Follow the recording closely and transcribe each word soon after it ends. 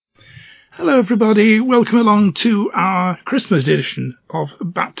Hello everybody, welcome along to our Christmas edition of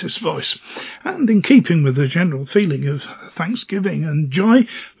Baptist Voice. And in keeping with the general feeling of Thanksgiving and joy,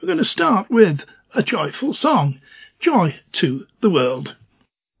 we're going to start with a joyful song, Joy to the World.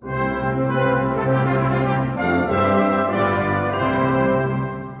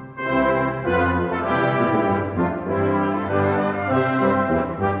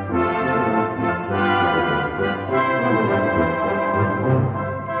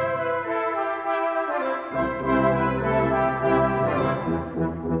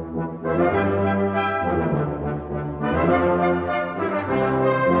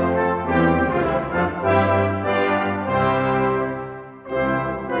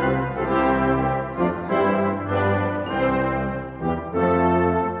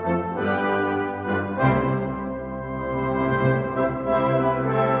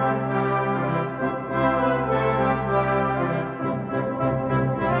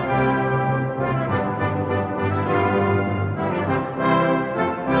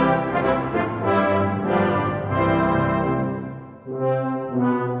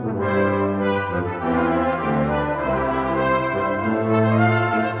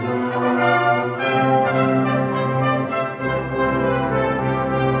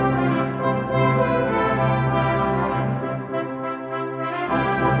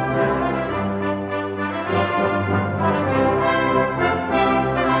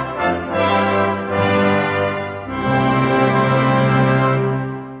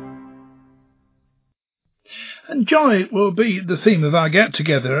 And joy will be the theme of our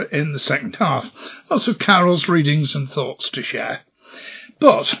get-together in the second half. Lots of carols, readings and thoughts to share.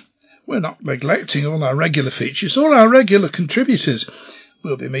 But we're not neglecting all our regular features or our regular contributors.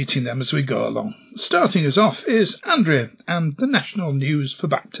 We'll be meeting them as we go along. Starting us off is Andrea and the National News for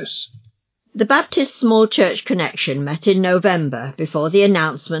Baptists. The Baptist Small Church Connection met in November before the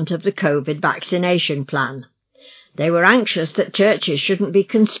announcement of the COVID vaccination plan. They were anxious that churches shouldn't be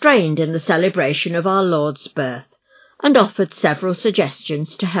constrained in the celebration of our Lord's birth, and offered several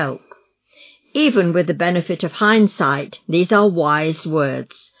suggestions to help. Even with the benefit of hindsight, these are wise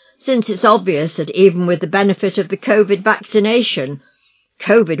words, since it's obvious that even with the benefit of the COVID vaccination,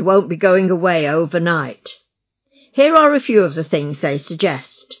 COVID won't be going away overnight. Here are a few of the things they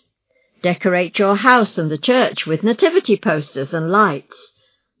suggest. Decorate your house and the church with nativity posters and lights.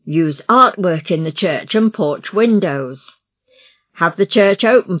 Use artwork in the church and porch windows. Have the church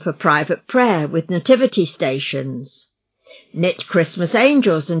open for private prayer with nativity stations. Knit Christmas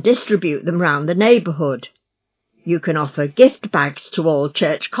angels and distribute them round the neighbourhood. You can offer gift bags to all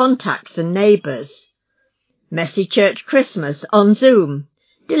church contacts and neighbours. Messy Church Christmas on Zoom.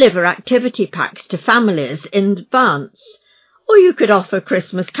 Deliver activity packs to families in advance. Or you could offer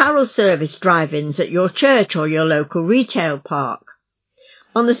Christmas carol service drive-ins at your church or your local retail park.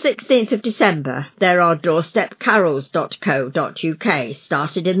 On the 16th of December, there are doorstepcarols.co.uk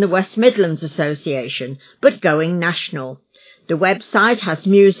started in the West Midlands Association, but going national. The website has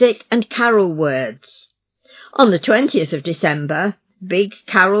music and carol words. On the 20th of December,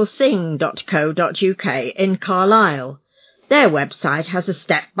 bigcarolsing.co.uk in Carlisle. Their website has a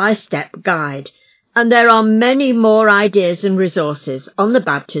step-by-step guide, and there are many more ideas and resources on the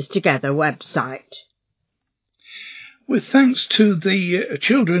Baptist Together website. With thanks to the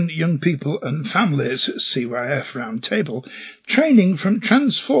Children, Young People and Families CYF Roundtable, training from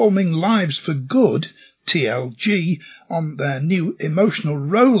Transforming Lives for Good, TLG, on their new emotional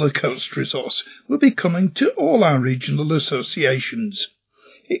roller coaster resource will be coming to all our regional associations.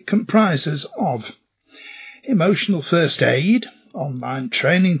 It comprises of emotional first aid, online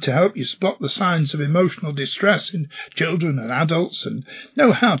training to help you spot the signs of emotional distress in children and adults and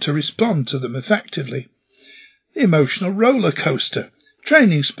know how to respond to them effectively. The emotional roller coaster,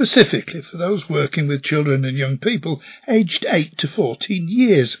 training specifically for those working with children and young people aged 8 to 14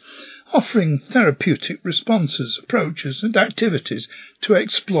 years, offering therapeutic responses, approaches and activities to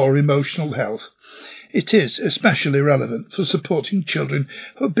explore emotional health. It is especially relevant for supporting children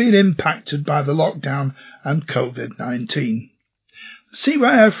who have been impacted by the lockdown and COVID-19. The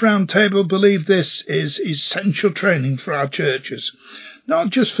CYF Roundtable believe this is essential training for our churches, not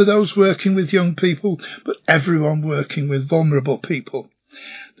just for those working with young people, but everyone working with vulnerable people.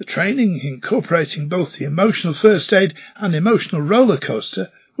 The training, incorporating both the emotional first aid and emotional roller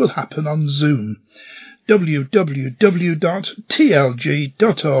coaster, will happen on Zoom.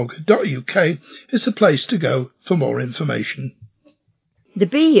 www.tlg.org.uk is the place to go for more information. The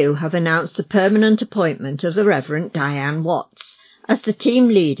BU have announced the permanent appointment of the Reverend Diane Watts as the team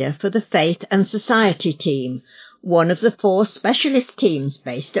leader for the Faith and Society team, one of the 4 specialist teams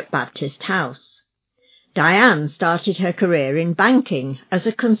based at Baptist House. Diane started her career in banking as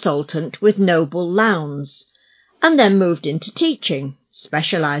a consultant with Noble Lowndes, and then moved into teaching,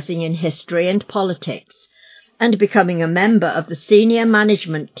 specialising in history and politics, and becoming a member of the senior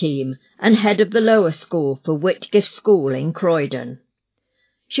management team and head of the lower school for Whitgift School in Croydon.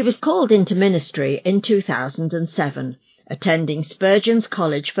 She was called into ministry in 2007, attending Spurgeon's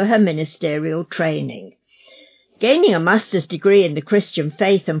College for her ministerial training. Gaining a master's degree in the Christian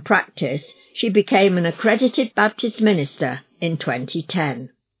faith and practice, she became an accredited Baptist minister in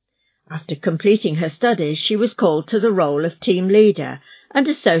 2010. After completing her studies, she was called to the role of team leader and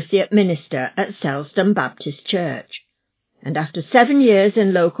associate minister at Selsdon Baptist Church. And after 7 years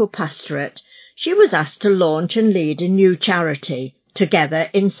in local pastorate, she was asked to launch and lead a new charity, Together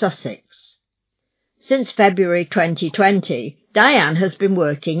in Sussex. Since February 2020, Diane has been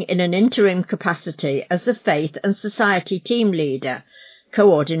working in an interim capacity as the Faith and Society team leader,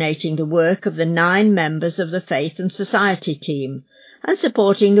 coordinating the work of the 9 members of the Faith and Society team and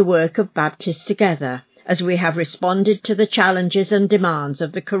supporting the work of Baptists Together as we have responded to the challenges and demands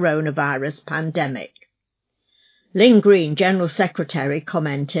of the coronavirus pandemic. Lynn Green, General Secretary,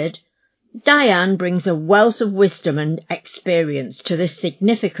 commented, "Diane brings a wealth of wisdom and experience to this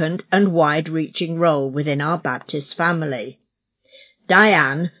significant and wide-reaching role within our Baptist family."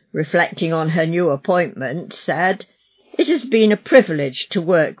 Diane, reflecting on her new appointment, said, "It has been a privilege to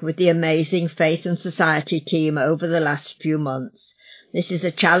work with the amazing Faith and Society team over the last few months. This is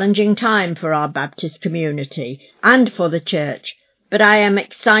a challenging time for our Baptist community and for the church, but I am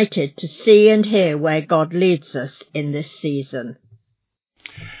excited to see and hear where God leads us in this season."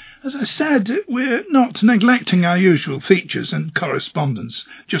 As I said, we're not neglecting our usual features and correspondence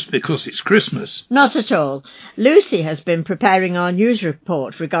just because it's Christmas. Not at all. Lucy has been preparing our news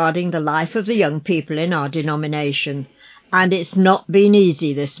report regarding the life of the young people in our denomination, and it's not been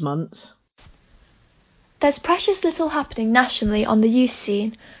easy this month. There's precious little happening nationally on the youth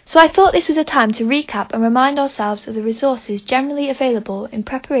scene, so I thought this was a time to recap and remind ourselves of the resources generally available in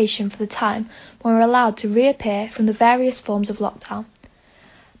preparation for the time when we're allowed to reappear from the various forms of lockdown.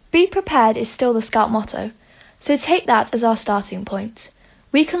 Be prepared is still the Scout motto, so take that as our starting point.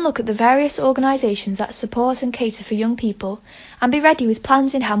 We can look at the various organisations that support and cater for young people and be ready with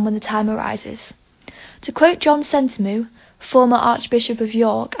plans in hand when the time arises. To quote John Sentamu, former Archbishop of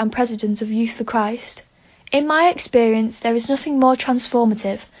York and President of Youth for Christ, "In my experience there is nothing more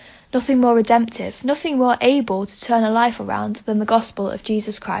transformative, nothing more redemptive, nothing more able to turn a life around than the gospel of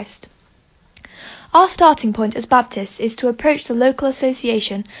Jesus Christ." Our starting point as Baptists is to approach the local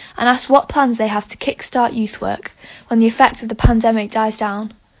association and ask what plans they have to kick-start youth work when the effect of the pandemic dies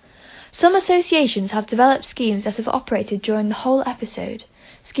down. Some associations have developed schemes that have operated during the whole episode,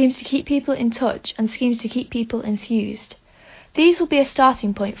 schemes to keep people in touch and schemes to keep people enthused. These will be a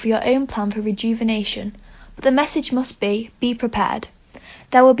starting point for your own plan for rejuvenation, but the message must be prepared.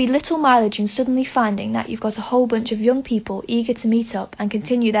 There will be little mileage in suddenly finding that you've got a whole bunch of young people eager to meet up and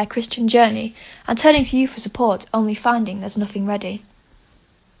continue their Christian journey and turning to you for support only finding there's nothing ready.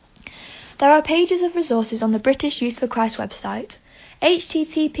 There are pages of resources on the British Youth for Christ website,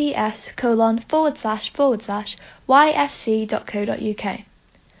 https://ysc.co.uk.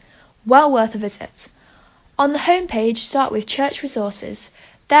 Well worth a visit. On the home page, start with Church Resources.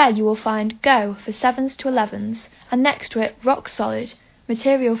 There you will find Go for 7s to 11s and next to it Rock Solid,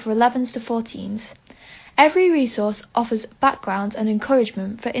 material for 11s to 14s. Every resource offers background and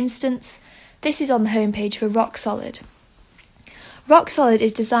encouragement. For instance, this is on the homepage for Rock Solid. Rock Solid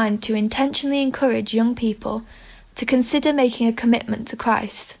is designed to intentionally encourage young people to consider making a commitment to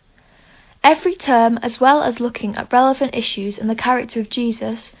Christ. Every term, as well as looking at relevant issues and the character of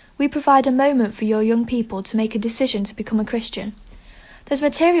Jesus, we provide a moment for your young people to make a decision to become a Christian. There's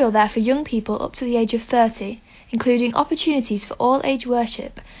material there for young people up to the age of 30, including opportunities for all-age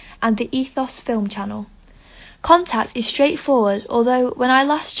worship and the Ethos Film channel. Contact is straightforward, although when I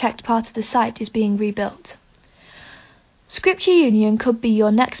last checked part of the site is being rebuilt. Scripture Union could be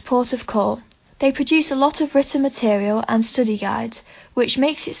your next port of call. They produce a lot of written material and study guides, which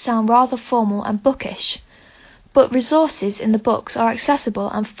makes it sound rather formal and bookish, but resources in the books are accessible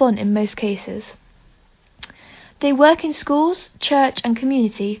and fun in most cases. They work in schools, church and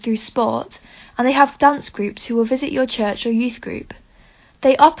community through sport, and they have dance groups who will visit your church or youth group.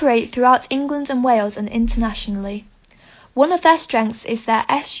 They operate throughout England and Wales and internationally. One of their strengths is their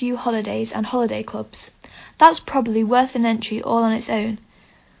SU holidays and holiday clubs. That's probably worth an entry all on its own.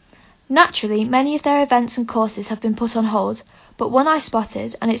 Naturally, many of their events and courses have been put on hold, but one I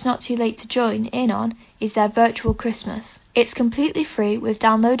spotted, and it's not too late to join in on, is their virtual Christmas. It's completely free with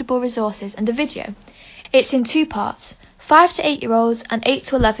downloadable resources and a video. It's in 2 parts, 5 to 8-year-olds and 8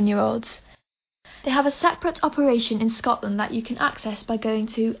 to 11-year-olds. They have a separate operation in Scotland that you can access by going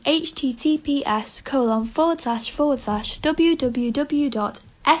to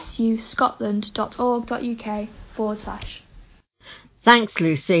https://www.suscotland.org.uk/. Thanks,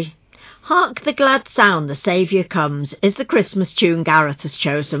 Lucy. Hark the glad sound, the Saviour comes is the Christmas tune Gareth has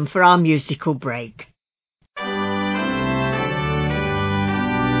chosen for our musical break.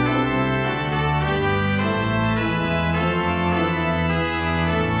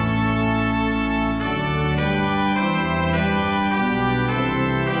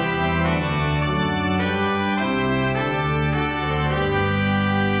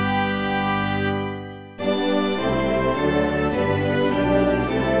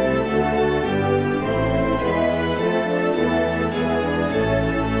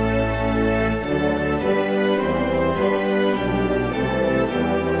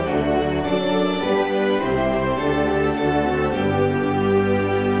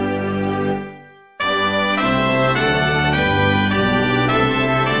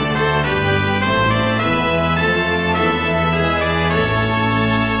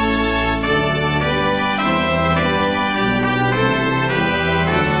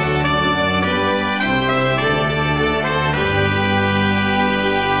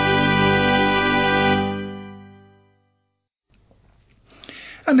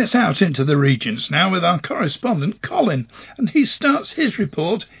 And it's out into the regions now with our correspondent Colin, and he starts his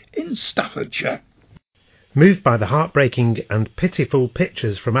report in Staffordshire. Moved by the heartbreaking and pitiful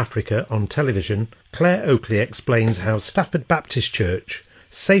pictures from Africa on television, Claire Oakley explains how Stafford Baptist Church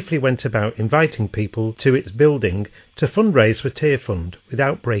safely went about inviting people to its building to fundraise for Tear Fund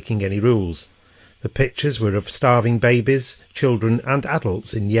without breaking any rules. The pictures were of starving babies, children and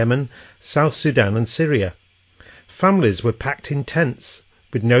adults in Yemen, South Sudan and Syria. Families were packed in tents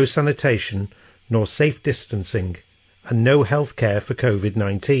with no sanitation nor safe distancing and no health care for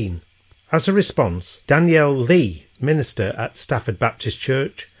COVID-19. As a response, Danielle Lee, minister at Stafford Baptist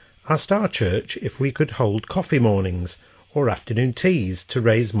Church, asked our church if we could hold coffee mornings or afternoon teas to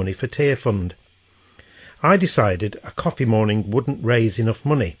raise money for Tear Fund. I decided a coffee morning wouldn't raise enough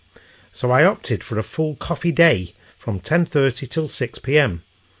money, so I opted for a full coffee day from 10:30 till 6 p.m.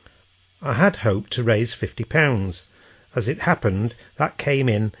 I had hoped to raise £50. As it happened, that came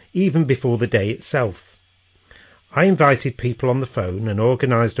in even before the day itself. I invited people on the phone and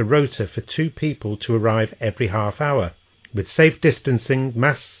organised a rota for 2 people to arrive every half hour, with safe distancing,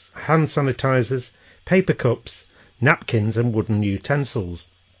 masks, hand sanitisers, paper cups, napkins and wooden utensils.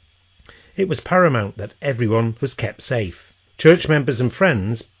 It was paramount that everyone was kept safe. Church members and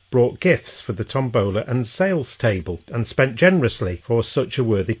friends brought gifts for the tombola and sales table and spent generously for such a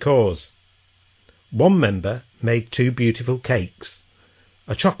worthy cause. One member made 2 beautiful cakes,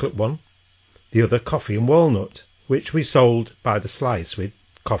 a chocolate one, the other coffee and walnut, which we sold by the slice with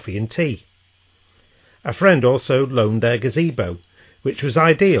coffee and tea. A friend also loaned their gazebo, which was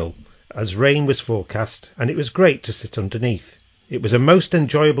ideal as rain was forecast, and it was great to sit underneath. It was a most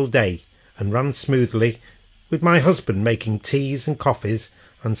enjoyable day and ran smoothly, with my husband making teas and coffees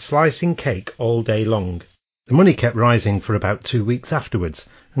and slicing cake all day long. The money kept rising for about 2 weeks afterwards,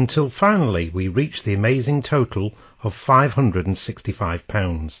 until finally we reached the amazing total of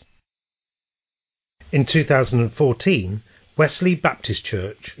 £565. In 2014, Wesley Baptist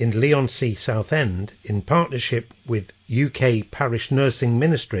Church in Leigh-on-Sea, Southend, in partnership with UK Parish Nursing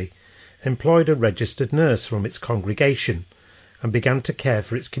Ministry, employed a registered nurse from its congregation and began to care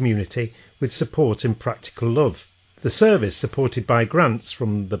for its community with support and practical love. The service, supported by grants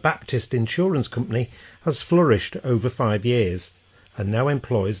from the Baptist Insurance Company, has flourished over 5 years and now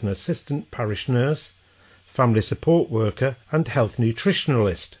employs an assistant parish nurse, family support worker and health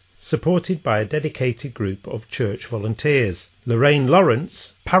nutritionalist, supported by a dedicated group of church volunteers. Lorraine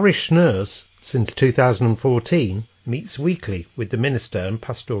Lawrence, parish nurse since 2014, meets weekly with the minister and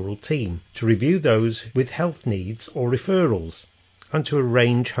pastoral team to review those with health needs or referrals, and to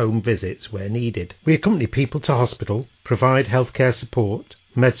arrange home visits where needed. We accompany people to hospital, provide healthcare support,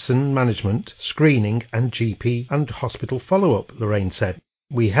 medicine management, screening and GP and hospital follow-up, Lorraine said.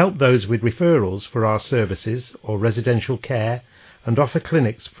 We help those with referrals for our services or residential care and offer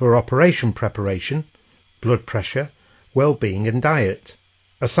clinics for operation preparation, blood pressure, well-being and diet.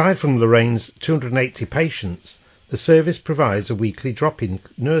 Aside from Lorraine's 280 patients, the service provides a weekly drop-in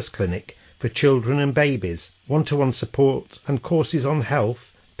nurse clinic for children and babies, one-to-one support and courses on health,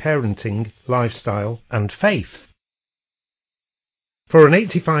 parenting, lifestyle and faith. For an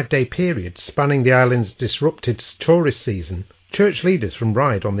 85-day period spanning the island's disrupted tourist season, church leaders from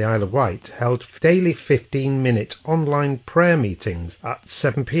Ryde on the Isle of Wight held daily 15-minute online prayer meetings at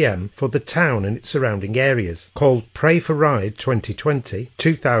 7 p.m. for the town and its surrounding areas. Called Pray for Ryde 2020,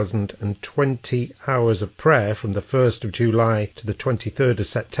 2020 hours of prayer from the 1st of July to the 23rd of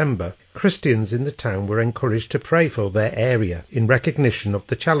September, Christians in the town were encouraged to pray for their area in recognition of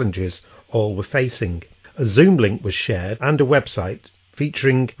the challenges all were facing. A Zoom link was shared and a website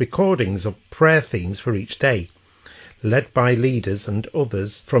featuring recordings of prayer themes for each day, led by leaders and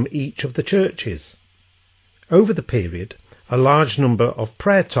others from each of the churches. Over the period, a large number of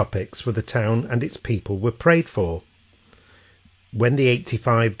prayer topics for the town and its people were prayed for. When the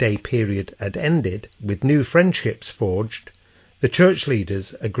 85-day period had ended, with new friendships forged, the church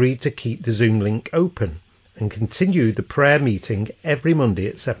leaders agreed to keep the Zoom link open and continue the prayer meeting every Monday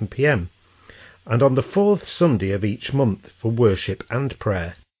at 7 p.m. and on the fourth Sunday of each month for worship and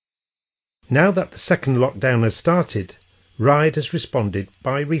prayer. Now that the second lockdown has started, Ryde has responded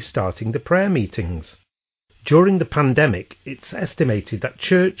by restarting the prayer meetings. During the pandemic, it's estimated that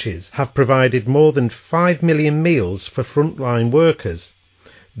churches have provided more than 5 million meals for frontline workers,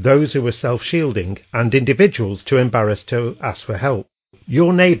 those who are self-shielding, and individuals too embarrassed to ask for help.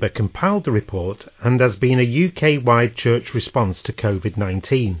 Your Neighbour compiled the report and has been a UK-wide church response to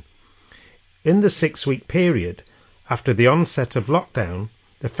COVID-19. In the 6-week period after the onset of lockdown,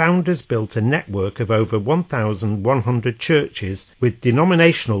 the founders built a network of over 1,100 churches with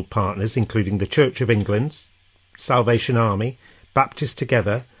denominational partners including the Church of England, Salvation Army, Baptist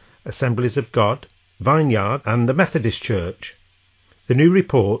Together, Assemblies of God, Vineyard and the Methodist Church. The new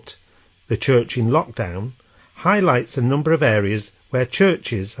report, The Church in Lockdown, highlights a number of areas where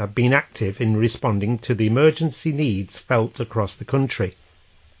churches have been active in responding to the emergency needs felt across the country.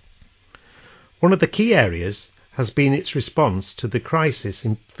 One of the key areas has been its response to the crisis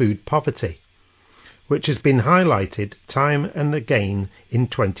in food poverty, which has been highlighted time and again in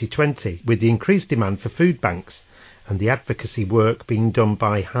 2020 with the increased demand for food banks and the advocacy work being done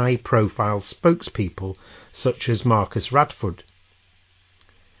by high-profile spokespeople such as Marcus Radford.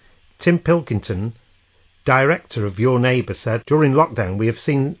 Tim Pilkington, director of Your Neighbour, said, "During lockdown we have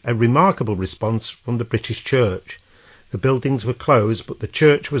seen a remarkable response from the British Church. The buildings were closed, but the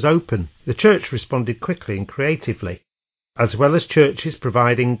church was open. The church responded quickly and creatively. As well as churches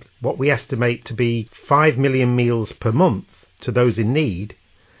providing what we estimate to be 5 million meals per month to those in need,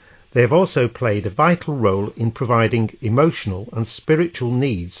 they have also played a vital role in providing emotional and spiritual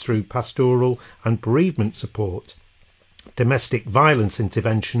needs through pastoral and bereavement support, domestic violence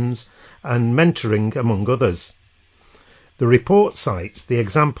interventions, and mentoring, among others." The report cites the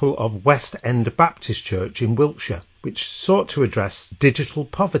example of West End Baptist Church in Wiltshire, which sought to address digital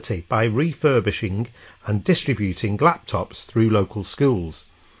poverty by refurbishing and distributing laptops through local schools,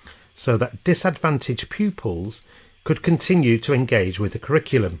 so that disadvantaged pupils could continue to engage with the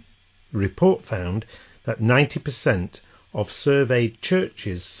curriculum. The report found that 90% of surveyed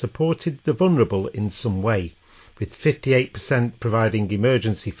churches supported the vulnerable in some way, with 58% providing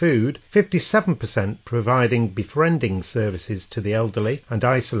emergency food, 57% providing befriending services to the elderly and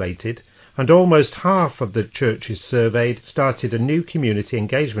isolated, and almost half of the churches surveyed started a new community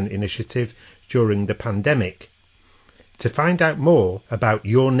engagement initiative during the pandemic. To find out more about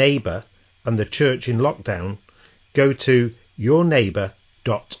Your Neighbour and the Church in Lockdown, go to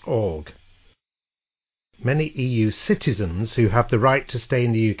yourneighbour.org. Many EU citizens who have the right to stay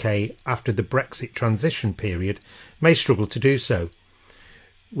in the UK after the Brexit transition period may struggle to do so,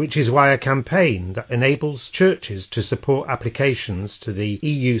 which is why a campaign that enables churches to support applications to the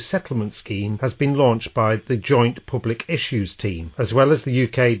EU settlement scheme has been launched by the Joint Public Issues team. As well as the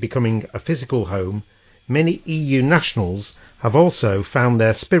UK becoming a physical home, many EU nationals have also found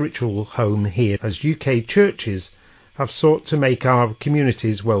their spiritual home here, as UK churches have sought to make our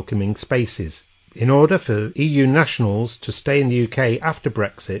communities welcoming spaces. In order for EU nationals to stay in the UK after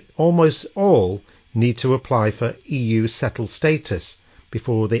Brexit, almost all need to apply for EU settled status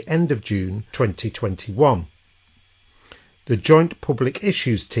before the end of June 2021. The Joint Public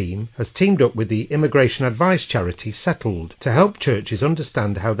Issues team has teamed up with the immigration advice charity Settled to help churches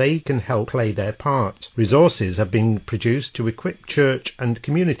understand how they can help play their part. Resources have been produced to equip church and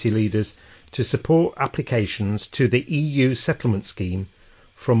community leaders to support applications to the EU settlement scheme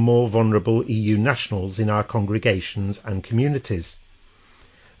from more vulnerable EU nationals in our congregations and communities.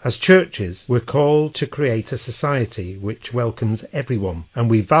 As churches, we're called to create a society which welcomes everyone, and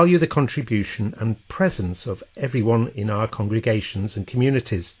we value the contribution and presence of everyone in our congregations and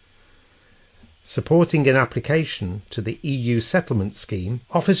communities. Supporting an application to the EU settlement scheme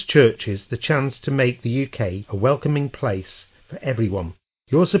offers churches the chance to make the UK a welcoming place for everyone.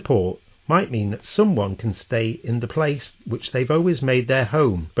 Your support might mean that someone can stay in the place which they've always made their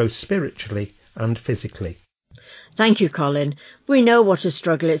home, both spiritually and physically. Thank you, Colin. We know what a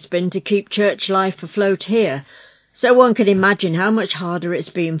struggle it's been to keep church life afloat here, so one can imagine how much harder it's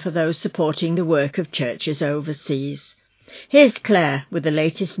been for those supporting the work of churches overseas. Here's Claire with the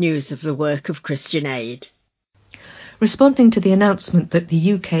latest news of the work of Christian Aid. Responding to the announcement that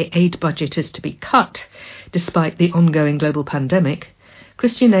the UK aid budget is to be cut, despite the ongoing global pandemic,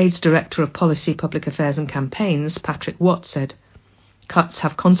 Christian Aid's Director of Policy, Public Affairs and Campaigns, Patrick Watt, said, "Cuts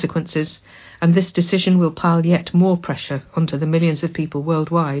have consequences, and this decision will pile yet more pressure onto the millions of people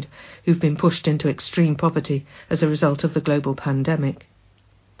worldwide who've been pushed into extreme poverty as a result of the global pandemic.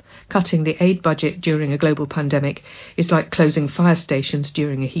 Cutting the aid budget during a global pandemic is like closing fire stations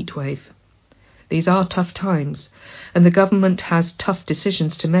during a heatwave. These are tough times, and the government has tough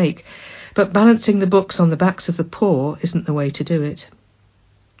decisions to make, but balancing the books on the backs of the poor isn't the way to do it.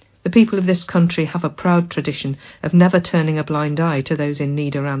 The people of this country have a proud tradition of never turning a blind eye to those in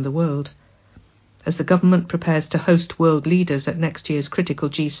need around the world. As the government prepares to host world leaders at next year's critical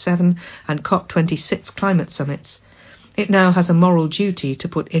G7 and COP26 climate summits, it now has a moral duty to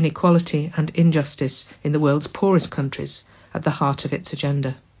put inequality and injustice in the world's poorest countries at the heart of its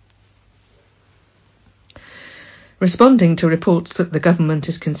agenda." Responding to reports that the government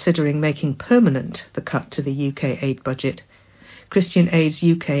is considering making permanent the cut to the UK aid budget, Christian Aid's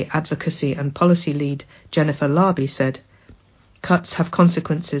UK advocacy and policy lead Jennifer Larby said, "Cuts have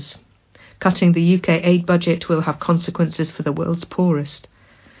consequences. Cutting the UK aid budget will have consequences for the world's poorest.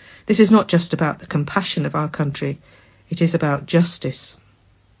 This is not just about the compassion of our country, it is about justice.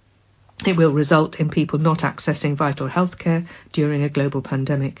 It will result in people not accessing vital health care during a global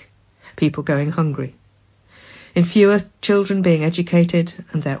pandemic, people going hungry, in fewer children being educated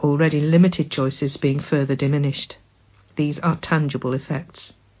and their already limited choices being further diminished. These are tangible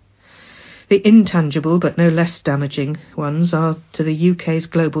effects. The intangible but no less damaging ones are to the UK's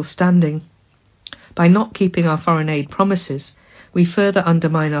global standing. By not keeping our foreign aid promises, we further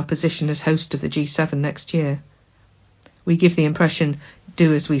undermine our position as host of the G7 next year. We give the impression,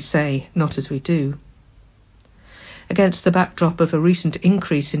 do as we say, not as we do." Against the backdrop of a recent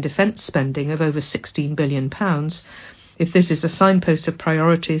increase in defence spending of over £16 billion, if this is a signpost of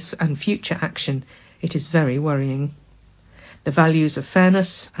priorities and future action, it is very worrying. The values of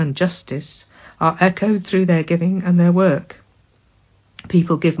fairness and justice are echoed through their giving and their work.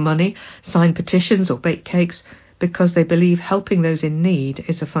 People give money, sign petitions or bake cakes because they believe helping those in need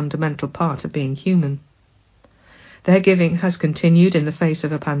is a fundamental part of being human. Their giving has continued in the face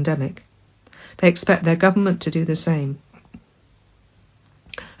of a pandemic. They expect their government to do the same.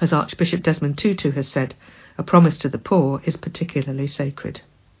 As Archbishop Desmond Tutu has said, a promise to the poor is particularly sacred.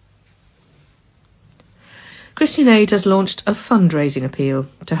 Christian Aid has launched a fundraising appeal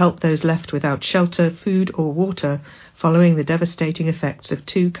to help those left without shelter, food or water following the devastating effects of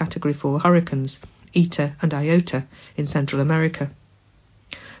 2 Category 4 hurricanes, Eta and Iota, in Central America.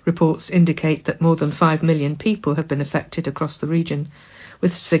 Reports indicate that more than 5 million people have been affected across the region,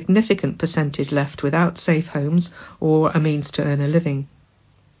 with a significant percentage left without safe homes or a means to earn a living.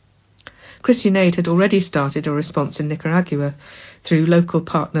 Christian Aid had already started a response in Nicaragua through local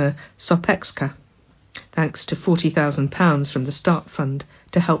partner Sopexca, thanks to £40,000 from the Start Fund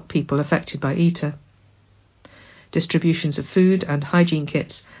to help people affected by Eta. Distributions of food and hygiene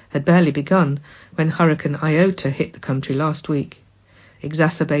kits had barely begun when Hurricane Iota hit the country last week,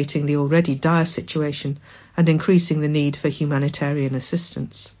 exacerbating the already dire situation and increasing the need for humanitarian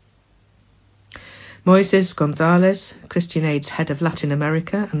assistance. Moises Gonzalez, Christian Aid's head of Latin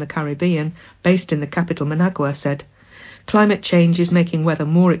America and the Caribbean, based in the capital Managua, said, "Climate change is making weather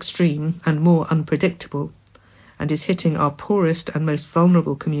more extreme and more unpredictable, and is hitting our poorest and most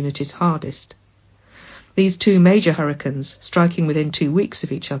vulnerable communities hardest. These 2 major hurricanes, striking within 2 weeks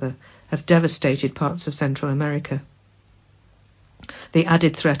of each other, have devastated parts of Central America. The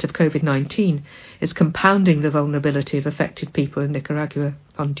added threat of COVID-19 is compounding the vulnerability of affected people in Nicaragua,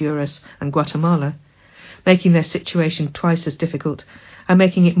 Honduras and Guatemala, making their situation twice as difficult and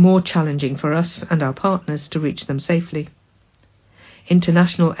making it more challenging for us and our partners to reach them safely.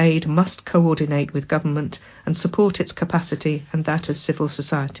 International aid must coordinate with government and support its capacity and that of civil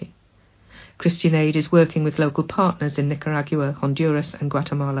society. Christian Aid is working with local partners in Nicaragua, Honduras and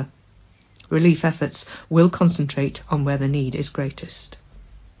Guatemala. Relief efforts will concentrate on where the need is greatest."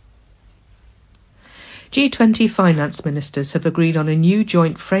 G20 finance ministers have agreed on a new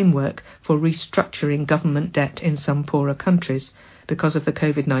joint framework for restructuring government debt in some poorer countries because of the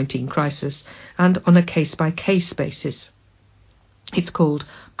COVID-19 crisis and on a case-by-case basis. It's called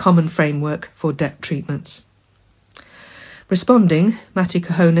Common Framework for Debt Treatments. Responding, Matti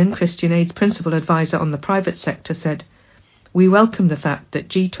Kohonen, Christian Aid's principal advisor on the private sector, said, "We welcome the fact that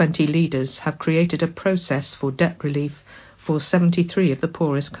G20 leaders have created a process for debt relief for 73 of the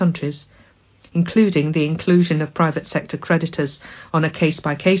poorest countries, including the inclusion of private sector creditors on a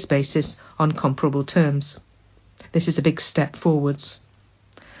case-by-case basis on comparable terms. This is a big step forwards.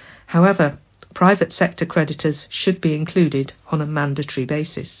 However, private sector creditors should be included on a mandatory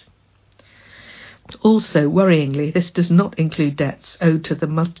basis. Also, worryingly, this does not include debts owed to the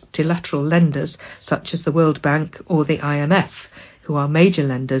multilateral lenders such as the World Bank or the IMF, who are major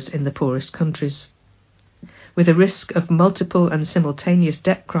lenders in the poorest countries. With a risk of multiple and simultaneous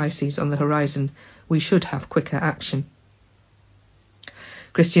debt crises on the horizon, we should have quicker action."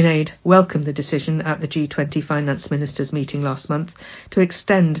 Christian Aid welcomed the decision at the G20 Finance Ministers meeting last month to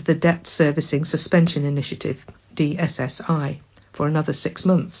extend the Debt Servicing Suspension Initiative, DSSI, for another 6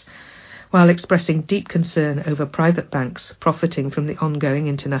 months, while expressing deep concern over private banks profiting from the ongoing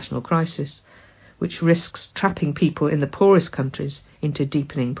international crisis, which risks trapping people in the poorest countries into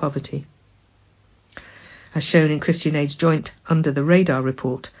deepening poverty. As shown in Christian Aid's joint Under the Radar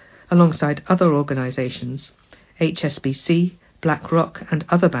report, alongside other organisations, HSBC, BlackRock and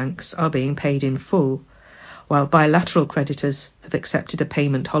other banks are being paid in full, while bilateral creditors have accepted a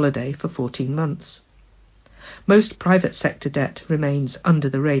payment holiday for 14 months. Most private sector debt remains under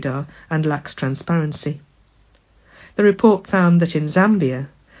the radar and lacks transparency. The report found that in Zambia,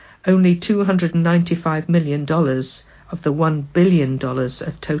 only $295 million of the $1 billion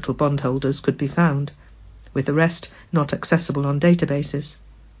of total bondholders could be found, with the rest not accessible on databases.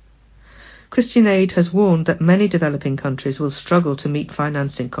 Christian Aid has warned that many developing countries will struggle to meet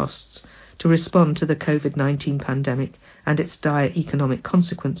financing costs to respond to the COVID-19 pandemic and its dire economic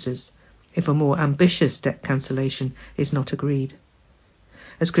consequences if a more ambitious debt cancellation is not agreed.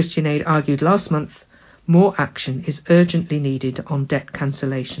 As Christian Aid argued last month, more action is urgently needed on debt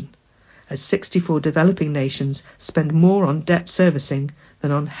cancellation, as 64 developing nations spend more on debt servicing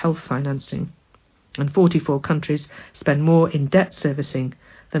than on health financing, and 44 countries spend more in debt servicing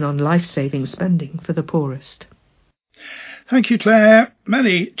than on life-saving spending for the poorest. Thank you, Claire.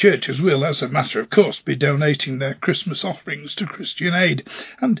 Many churches will, as a matter of course, be donating their Christmas offerings to Christian Aid,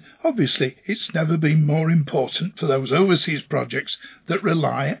 and obviously it's never been more important for those overseas projects that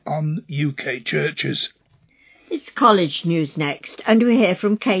rely on UK churches. It's college news next, and we hear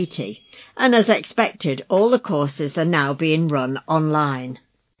from Katie. And as expected, all the courses are now being run online.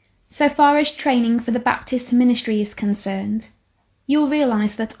 So far as training for the Baptist ministry is concerned, you'll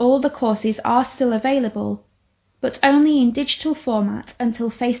realise that all the courses are still available, but only in digital format until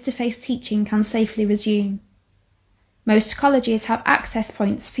face-to-face teaching can safely resume. Most colleges have access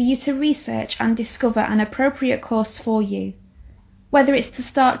points for you to research and discover an appropriate course for you, whether it's to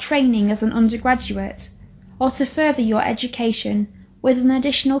start training as an undergraduate or to further your education with an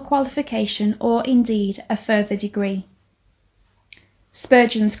additional qualification or indeed a further degree.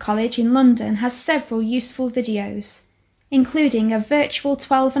 Spurgeon's College in London has several useful videos, including a virtual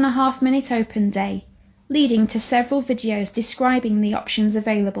 12.5-minute open day, leading to several videos describing the options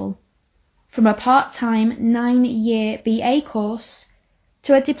available, from a part-time 9-year BA course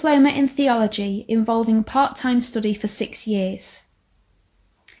to a diploma in theology involving part-time study for 6 years.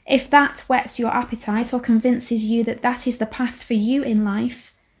 If that whets your appetite or convinces you that that is the path for you in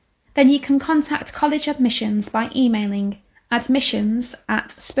life, then you can contact college admissions by emailing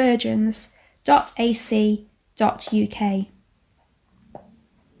admissions@spurgeons.ac.uk.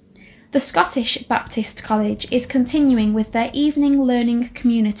 The Scottish Baptist College is continuing with their evening learning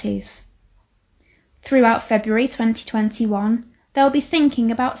communities. Throughout February 2021, they'll be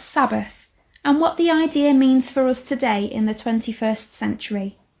thinking about Sabbath and what the idea means for us today in the 21st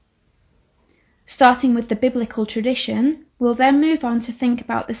century. Starting with the biblical tradition, we'll then move on to think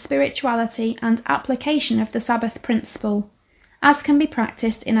about the spirituality and application of the Sabbath principle, as can be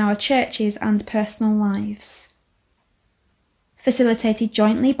practiced in our churches and personal lives. Facilitated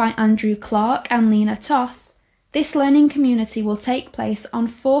jointly by Andrew Clark and Lena Toth, this learning community will take place on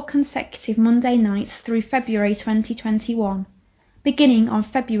 4 consecutive Monday nights through February 2021, beginning on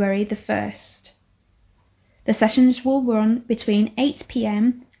February the 1st. The sessions will run between 8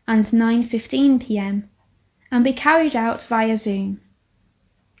 p.m. and 9:15 p.m. and be carried out via Zoom.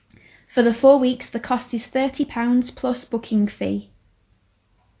 For the 4 weeks, the cost is £30 plus booking fee.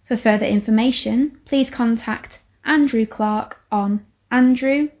 For further information, please contact Andrew Clark on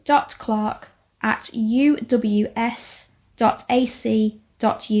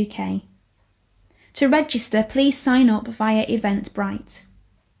andrew.clark@uws.ac.uk. To register, please sign up via Eventbrite.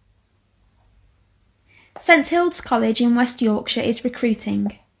 St Hilda's College in West Yorkshire is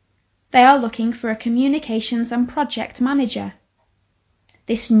recruiting. They are looking for a communications and project manager.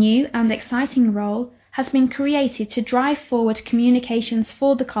 This new and exciting role has been created to drive forward communications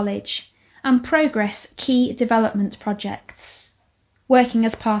for the college and progress key development projects, working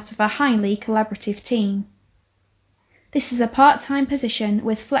as part of a highly collaborative team. This is a part-time position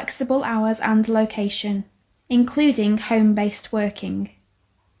with flexible hours and location, including home-based working.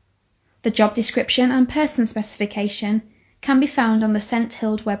 The job description and person specification can be found on the St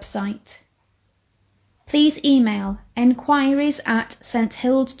Hild website. Please email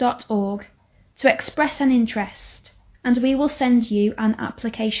enquiries@sthild.org to express an interest, and we will send you an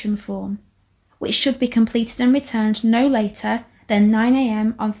application form, which should be completed and returned no later than 9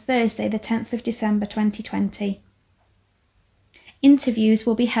 a.m. on Thursday the 10th of December 2020. Interviews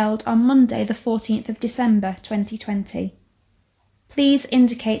will be held on Monday the 14th of December 2020. Please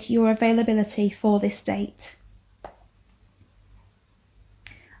indicate your availability for this date.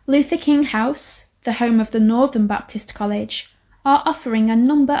 Luther King House, the home of the Northern Baptist College, are offering a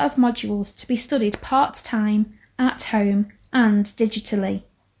number of modules to be studied part-time, at home and digitally.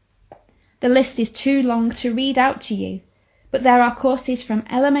 The list is too long to read out to you, but there are courses from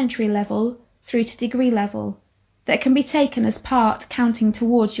elementary level through to degree level that can be taken as part counting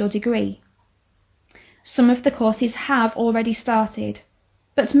towards your degree. Some of the courses have already started,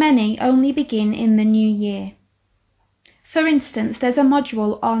 but many only begin in the new year. For instance, there's a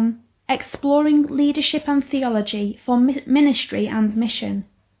module on Exploring Leadership and Theology for Ministry and Mission.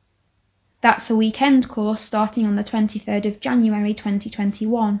 That's a weekend course starting on the 23rd of January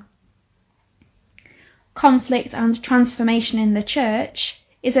 2021. Conflict and Transformation in the Church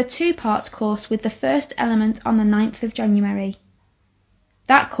is a 2-part course with the first element on the 9th of January.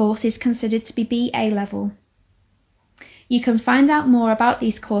 That course is considered to be BA level. You can find out more about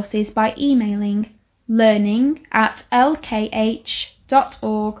these courses by emailing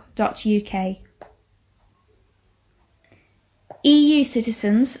learning@lkh.org.uk. EU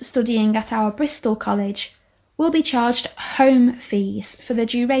citizens studying at our Bristol College will be charged home fees for the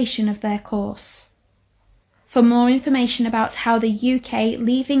duration of their course. For more information about how the UK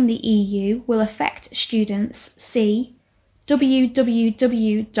leaving the EU will affect students, see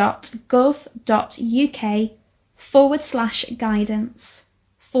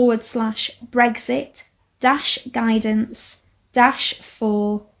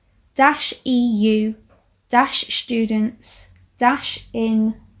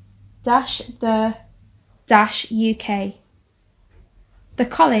The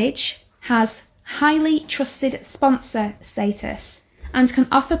college has highly trusted sponsor status and can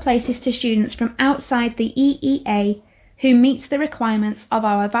offer places to students from outside the EEA who meet the requirements of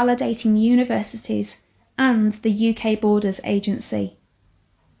our validating universities and the UK Borders Agency.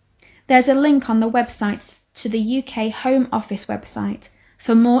 There's a link on the website to the UK Home Office website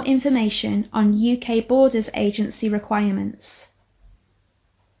for more information on UK Borders Agency requirements.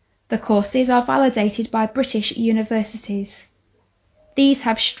 The courses are validated by British universities. These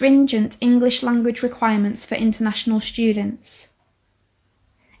have stringent English language requirements for international students.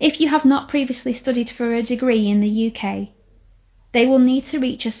 If you have not previously studied for a degree in the UK, they will need to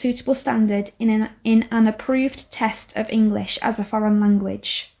reach a suitable standard in an approved test of English as a foreign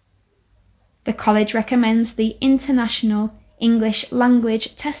language. The college recommends the International English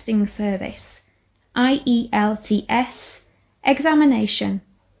Language Testing Service, IELTS, examination,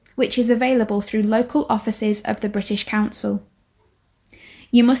 which is available through local offices of the British Council.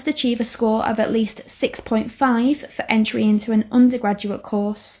 You must achieve a score of at least 6.5 for entry into an undergraduate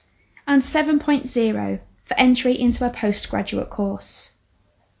course and 7.0 for entry into a postgraduate course.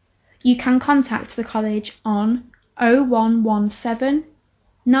 You can contact the college on 0117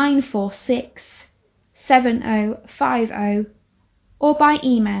 946 7050 or by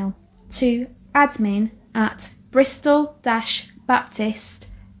email to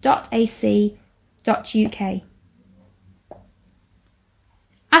admin@bristol-baptist.ac.uk.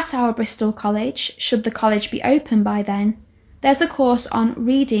 At our Bristol College, should the college be open by then, there's a course on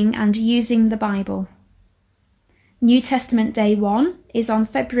reading and using the Bible. New Testament Day 1 is on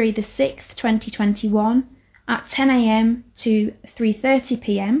February the 6th, 2021 at 10 a.m. to 3:30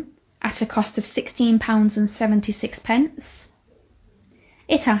 p.m. at a cost of £16.76.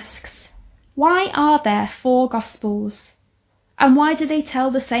 It asks, why are there 4 Gospels? And why do they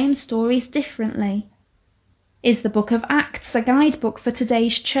tell the same stories differently? Is the Book of Acts a guidebook for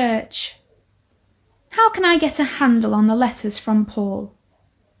today's church? How can I get a handle on the letters from Paul?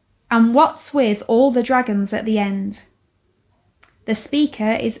 And what's with all the dragons at the end? The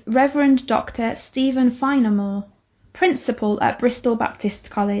speaker is Reverend Dr. Stephen Finemore, Principal at Bristol Baptist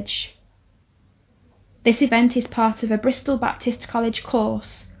College. This event is part of a Bristol Baptist College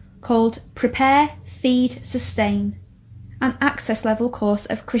course called Prepare, Feed, Sustain, an access-level course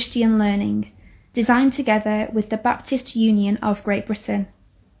of Christian learning designed together with the Baptist Union of Great Britain.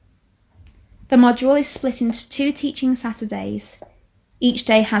 The module is split into 2 teaching Saturdays. Each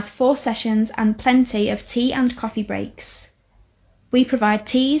day has 4 sessions and plenty of tea and coffee breaks. We provide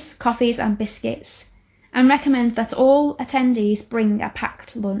teas, coffees and biscuits and recommend that all attendees bring a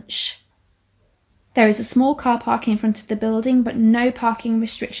packed lunch. There is a small car park in front of the building, but no parking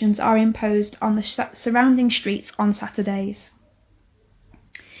restrictions are imposed on the surrounding streets on Saturdays.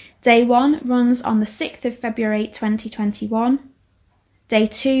 Day 1 runs on the 6th of February 2021. Day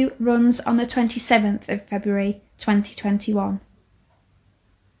 2 runs on the 27th of February 2021.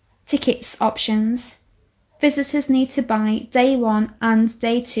 Tickets options. Visitors need to buy Day 1 and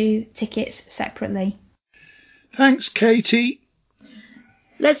Day 2 tickets separately. Thanks, Katie.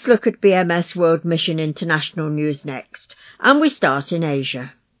 Let's look at BMS World Mission International news next, and we start in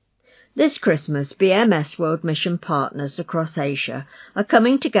Asia. This Christmas, BMS World Mission partners across Asia are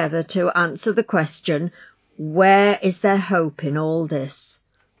coming together to answer the question, where is there hope in all this?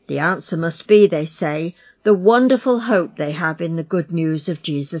 The answer must be, they say, the wonderful hope they have in the good news of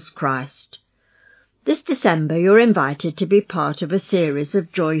Jesus Christ. This December, you're invited to be part of a series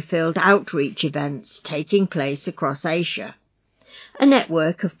of joy-filled outreach events taking place across Asia. A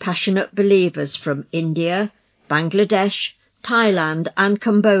network of passionate believers from India, Bangladesh, Thailand and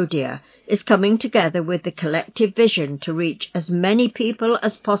Cambodia is coming together with the collective vision to reach as many people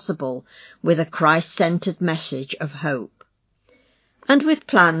as possible with a Christ-centred message of hope. And with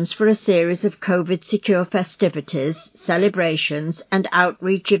plans for a series of COVID-secure festivities, celebrations and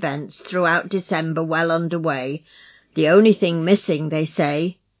outreach events throughout December well underway, the only thing missing, they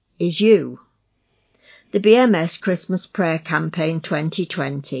say, is you. The BMS Christmas Prayer Campaign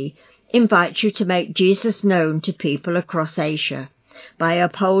 2020 invites you to make Jesus known to people across Asia by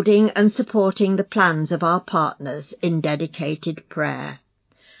upholding and supporting the plans of our partners in dedicated prayer.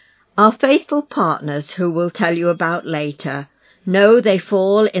 Our faithful partners, who we'll tell you about later, know they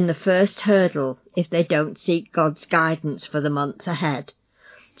fall in the first hurdle if they don't seek God's guidance for the month ahead.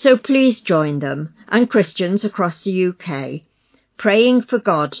 So please join them and Christians across the UK, praying for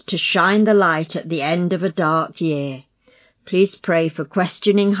God to shine the light at the end of a dark year. Please pray for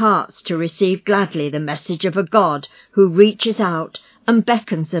questioning hearts to receive gladly the message of a God who reaches out and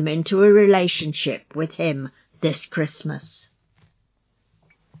beckons them into a relationship with Him this Christmas.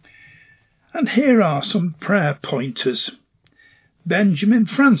 And here are some prayer pointers. Benjamin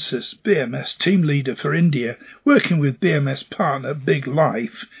Francis, BMS team leader for India, working with BMS partner Big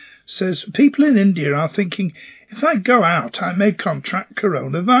Life, says people in India are thinking, if I go out, I may contract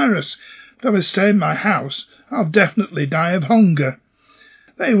coronavirus. If I stay in my house, I'll definitely die of hunger.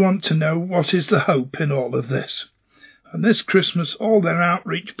 They want to know what is the hope in all of this. And this Christmas, all their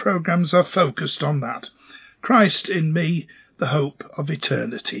outreach programs are focused on that. Christ in me, the hope of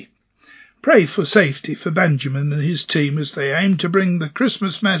eternity. Pray for safety for Benjamin and his team as they aim to bring the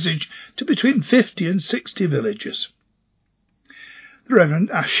Christmas message to between 50 and 60 villages. The Reverend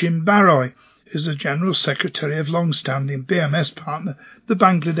Ashim Baroy is the General Secretary of long-standing BMS partner, the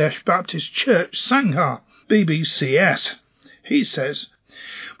Bangladesh Baptist Church Sangha, BBCS. He says,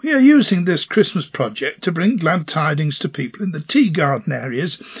 we are using this Christmas project to bring glad tidings to people in the tea garden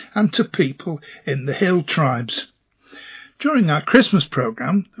areas and to people in the hill tribes. During our Christmas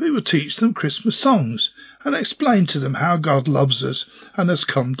programme, we will teach them Christmas songs and explain to them how God loves us and has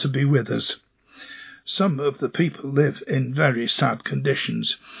come to be with us. Some of the people live in very sad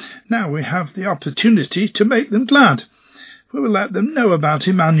conditions. Now we have the opportunity to make them glad. We will let them know about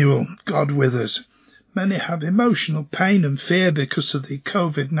Emmanuel, God with us. Many have emotional pain and fear because of the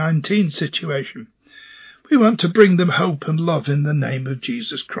COVID-19 situation. We want to bring them hope and love in the name of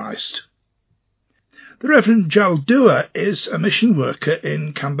Jesus Christ. The Reverend Joel Dua is a mission worker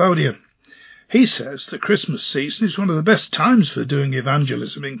in Cambodia. He says the Christmas season is one of the best times for doing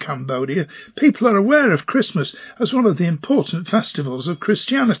evangelism in Cambodia. People are aware of Christmas as one of the important festivals of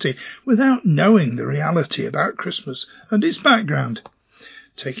Christianity without knowing the reality about Christmas and its background.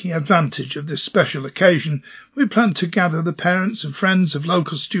 Taking advantage of this special occasion, we plan to gather the parents and friends of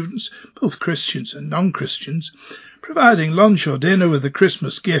local students, both Christians and non-Christians, providing lunch or dinner with a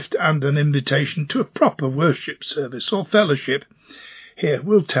Christmas gift and an invitation to a proper worship service or fellowship. Here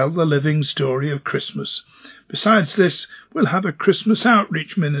we'll tell the living story of Christmas. Besides this, we'll have a Christmas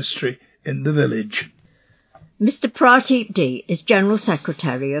outreach ministry in the village. Mr. Pradeep D is General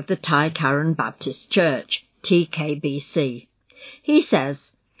Secretary of the Thai Karen Baptist Church, TKBC. He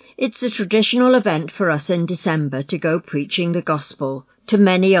says, it's a traditional event for us in December to go preaching the gospel to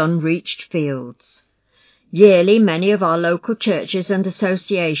many unreached fields. Yearly, many of our local churches and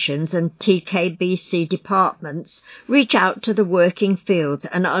associations and TKBC departments reach out to the working fields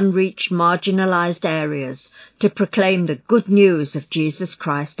and unreached marginalised areas to proclaim the good news of Jesus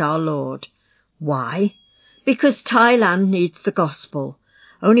Christ our Lord. Why? Because Thailand needs the gospel.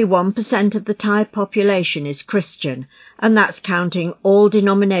 Only 1% of the Thai population is Christian, and that's counting all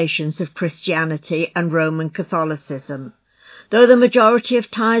denominations of Christianity and Roman Catholicism. Though the majority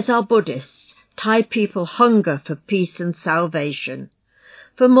of Thais are Buddhists, Thai people hunger for peace and salvation.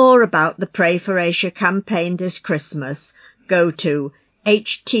 For more about the Pray for Asia campaign this Christmas, go to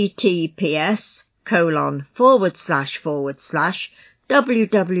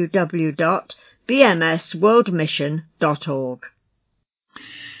https://www.bmsworldmission.org.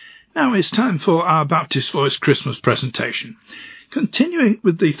 Now it's time for our Baptist Voice Christmas presentation. Continuing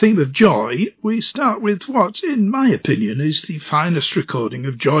with the theme of joy, we start with what, in my opinion, is the finest recording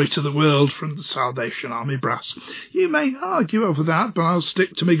of Joy to the World from the Salvation Army Brass. You may argue over that, but I'll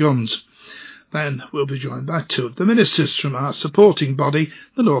stick to my guns. Then we'll be joined by two of the ministers from our supporting body,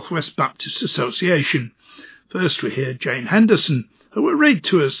 the North West Baptist Association. First we hear Jane Henderson, who will read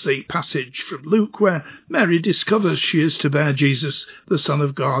to us the passage from Luke where Mary discovers she is to bear Jesus, the Son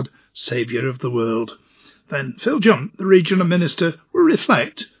of God, Saviour of the world. Then Phil Jump, the regional minister, will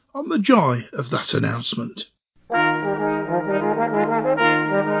reflect on the joy of that announcement.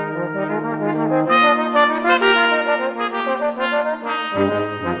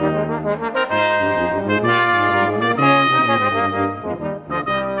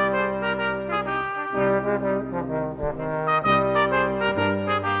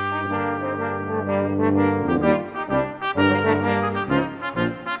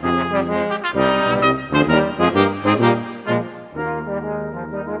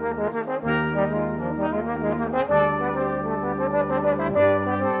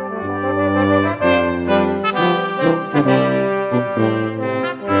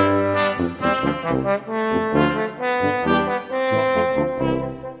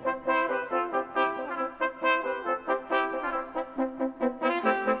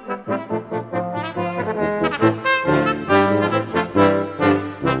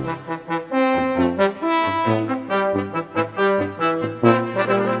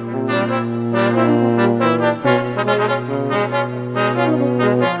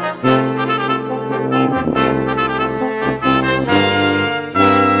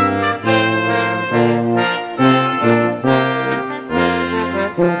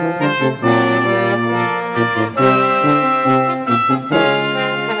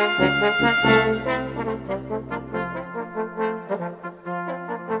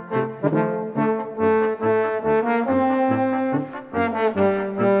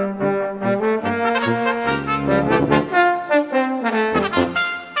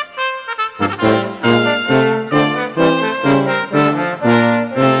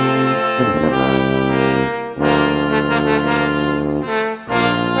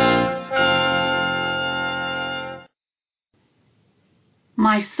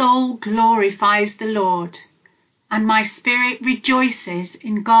 My soul glorifies the Lord, and my spirit rejoices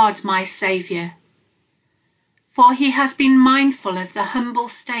in God my Saviour. For he has been mindful of the humble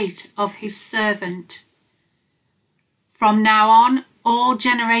state of his servant. From now on, all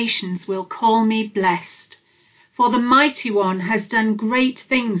generations will call me blessed, for the Mighty One has done great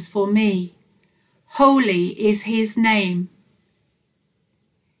things for me. Holy is his name.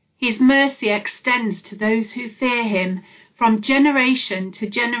 His mercy extends to those who fear him from generation to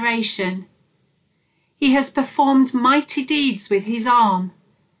generation. He has performed mighty deeds with his arm.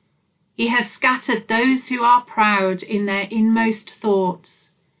 He has scattered those who are proud in their inmost thoughts.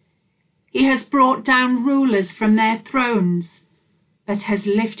 He has brought down rulers from their thrones, but has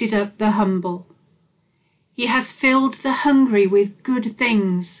lifted up the humble. He has filled the hungry with good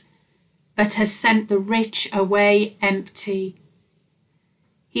things, but has sent the rich away empty.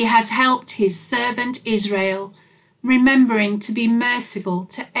 He has helped his servant Israel, remembering to be merciful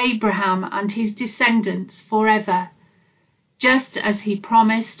to Abraham and his descendants forever, just as he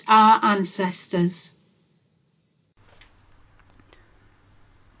promised our ancestors.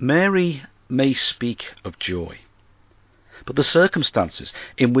 Mary may speak of joy, but the circumstances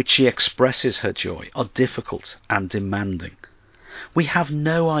in which she expresses her joy are difficult and demanding. We have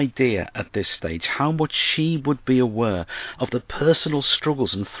no idea at this stage how much she would be aware of the personal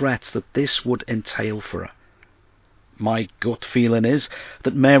struggles and threats that this would entail for her. My gut feeling is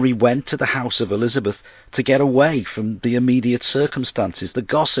that Mary went to the house of Elizabeth to get away from the immediate circumstances, the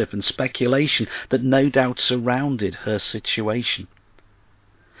gossip and speculation that no doubt surrounded her situation.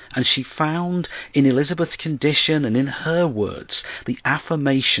 And she found in Elizabeth's condition and in her words the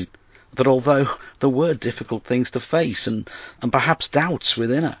affirmation That although there were difficult things to face and perhaps doubts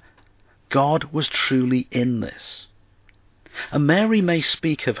within her, God was truly in this. And Mary may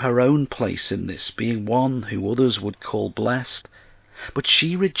speak of her own place in this, being one who others would call blessed, but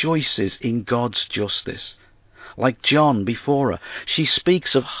she rejoices in God's justice. Like John before her, she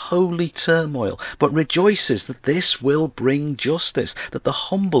speaks of holy turmoil, but rejoices that this will bring justice, that the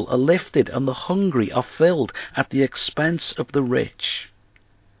humble are lifted and the hungry are filled at the expense of the rich.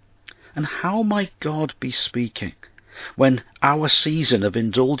 And how might God be speaking when our season of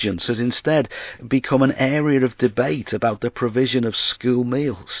indulgence has instead become an area of debate about the provision of school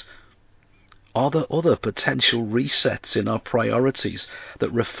meals? Are there other potential resets in our priorities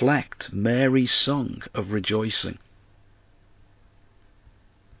that reflect Mary's song of rejoicing?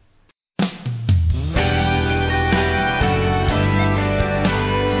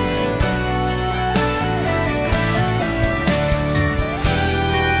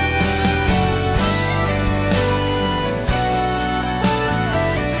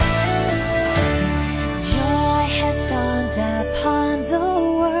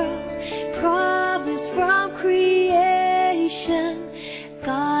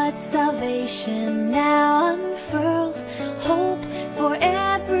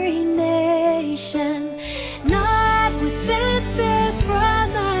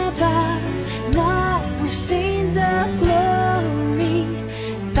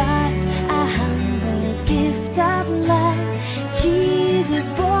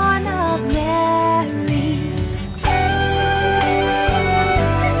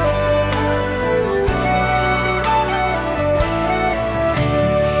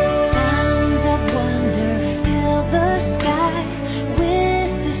 Sounds of wonder fill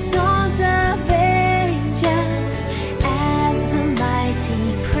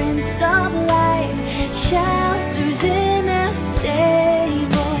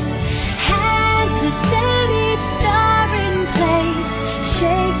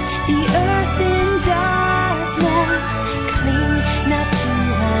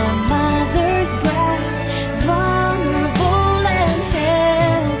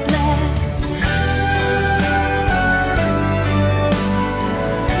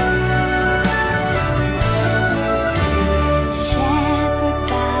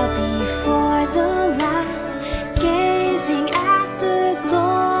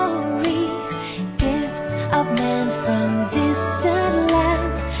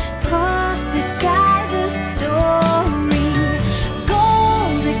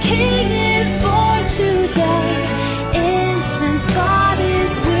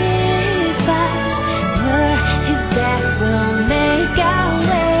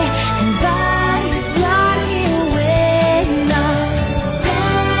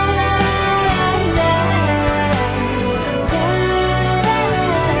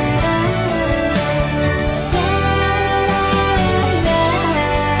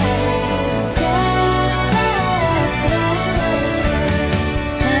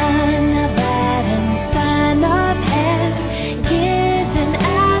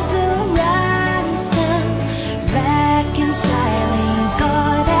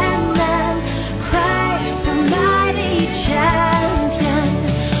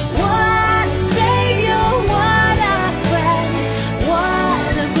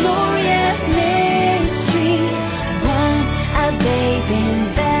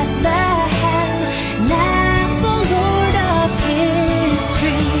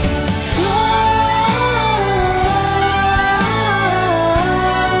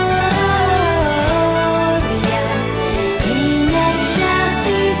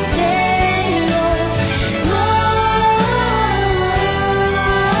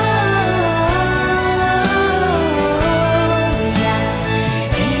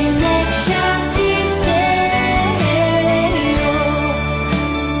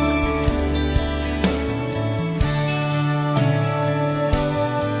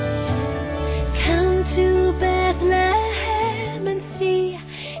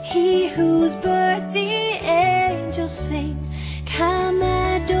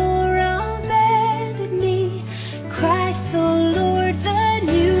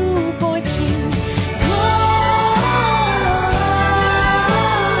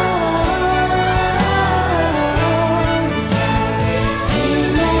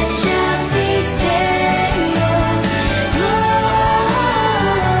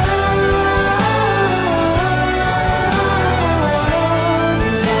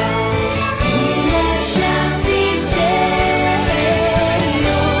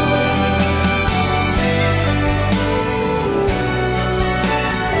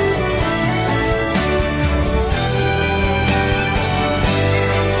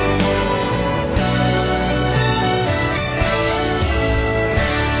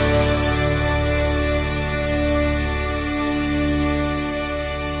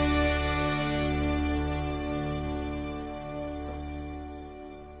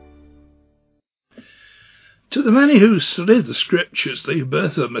To the many who studied the Scriptures, the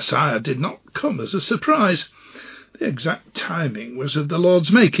birth of the Messiah did not come as a surprise. The exact timing was of the Lord's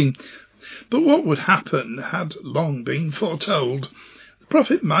making, but what would happen had long been foretold. The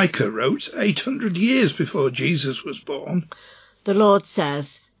prophet Micah wrote 800 years before Jesus was born. The Lord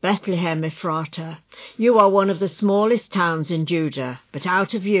says, Bethlehem Ephratah, you are one of the smallest towns in Judah, but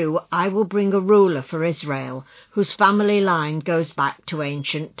out of you I will bring a ruler for Israel, whose family line goes back to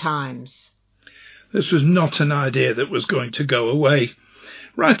ancient times. This was not an idea that was going to go away.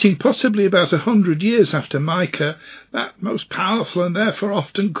 Writing possibly about 100 years after Micah, that most powerful and therefore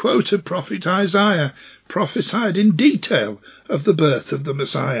often quoted prophet Isaiah prophesied in detail of the birth of the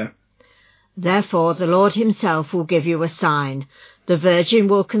Messiah. Therefore the Lord himself will give you a sign. The virgin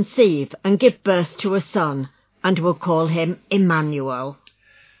will conceive and give birth to a son, and will call him Emmanuel.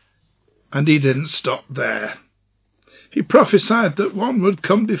 And he didn't stop there. He prophesied that one would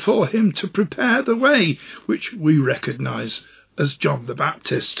come before him to prepare the way, which we recognise as John the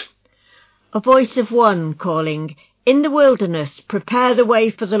Baptist. A voice of one calling, In the wilderness, prepare the way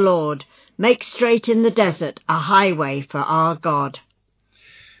for the Lord. Make straight in the desert a highway for our God.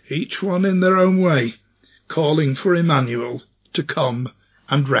 Each one in their own way, calling for Emmanuel to come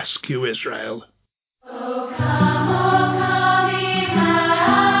and rescue Israel. O come,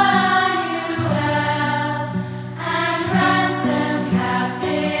 Emmanuel, and ransom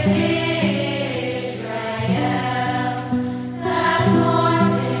captive Israel, that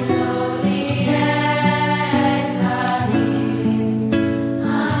mourns in lowly exile,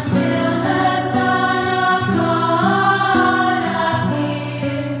 until the Son of God appear.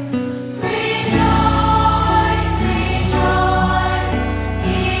 Rejoice, rejoice,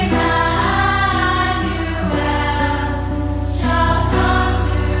 Emmanuel shall come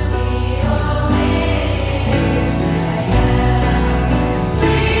to thee, O Israel.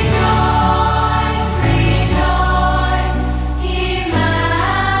 Rejoice, rejoice, Emmanuel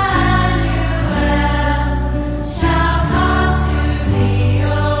shall come to thee,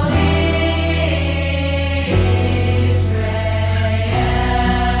 O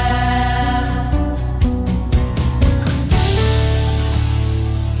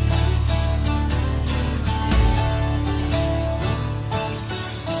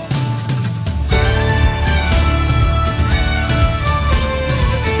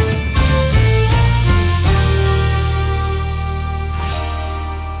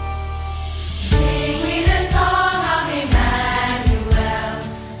Sing we the song of Emmanuel.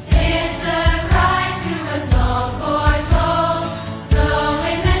 It's the Christ who was long foretold. Though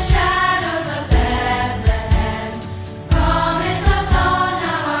in the shadows of Bethlehem, promise of dawn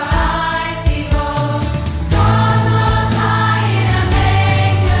now our eyes behold. God most high in a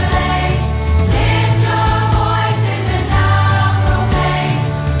manger laid. Lift your voices and now proclaim.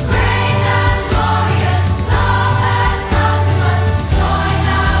 Great and glorious love has come to us. Join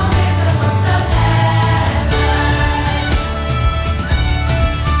now with the hosts of heaven.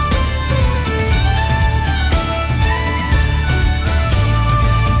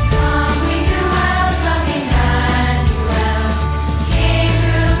 Come we to welcome Emmanuel, King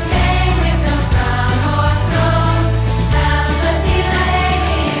who came with no crown or throne. Helpless he lay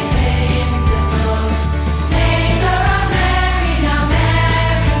invincible, Maker of Mary, now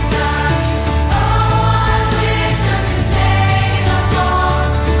Mary's son. Oh, what wisdom to save us all!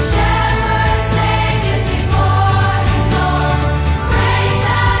 Shepherds, sages before his door. Grace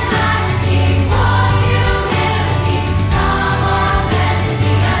and majesty, warm humility, come on, let us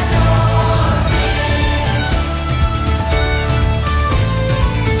be adored.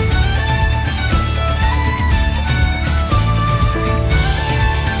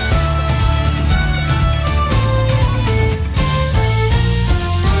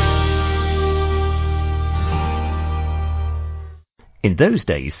 In those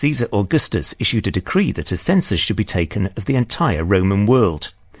days, Caesar Augustus issued a decree that a census should be taken of the entire Roman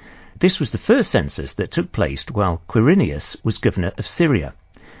world. This was the first census that took place while Quirinius was governor of Syria,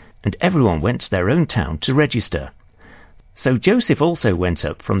 and everyone went to their own town to register. So Joseph also went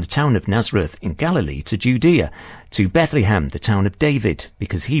up from the town of Nazareth in Galilee to Judea, to Bethlehem, the town of David,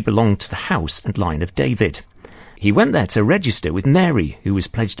 because he belonged to the house and line of David. He went there to register with Mary, who was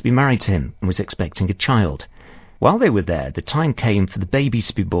pledged to be married to him and was expecting a child. While they were there, the time came for the baby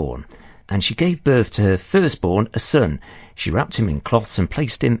to be born, and she gave birth to her firstborn, a son. She wrapped him in cloths and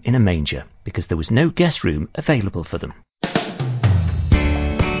placed him in a manger, because there was no guest room available for them.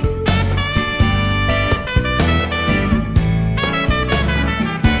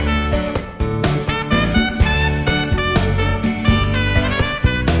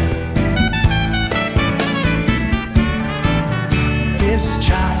 This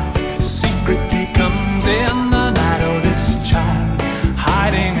child secretly comes in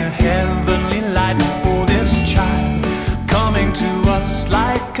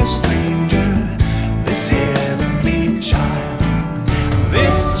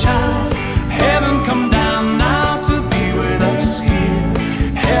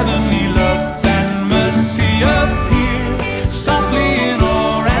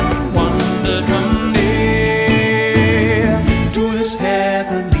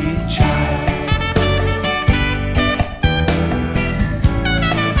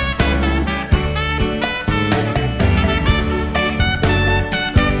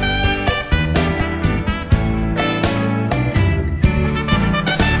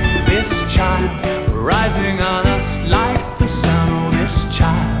rising on us like the sun. Oh, this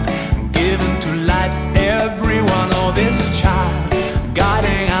child, given to light everyone. Oh, this child,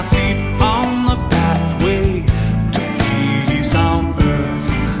 guiding our feet on the pathway to peace on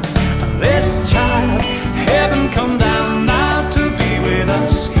earth. This child, heaven come down now to be with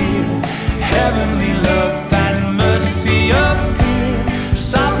us here. Heavenly love and mercy appear,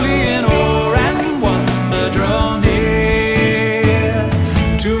 softly in awe and wonder draw near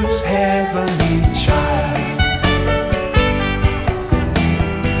to this heavenly child.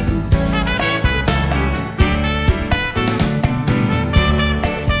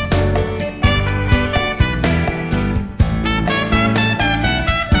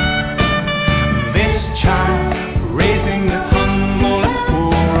 This child, raising the humble and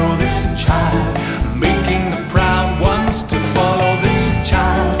poor. Oh, this child, making the proud ones to follow. This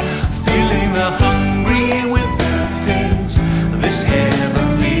child, filling the hungry with good things. This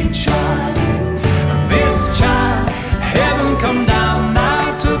heavenly child. This child, heaven come down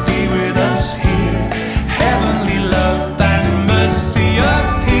now to be with us here. Heavenly love and mercy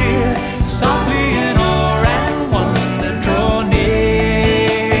appear, softly in awe and wonder draw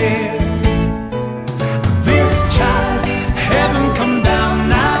near. This child, heaven come down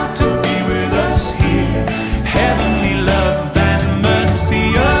now to be with us here. Heavenly love and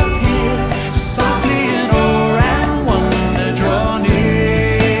mercy appear, softly in awe and wonder draw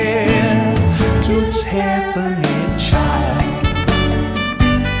near to this heavenly child.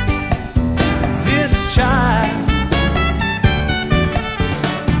 This child,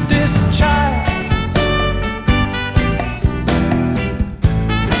 this child,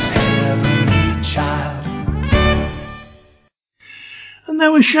 this heavenly child. And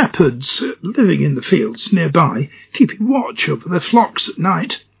there were shepherds living in the fields nearby, keeping watch over their flocks at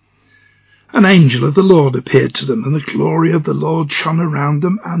night. An angel of the Lord appeared to them, and the glory of the Lord shone around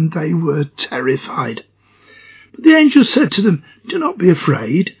them, and they were terrified. But the angel said to them, "Do not be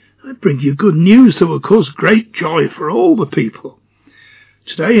afraid. I bring you good news that will cause great joy for all the people.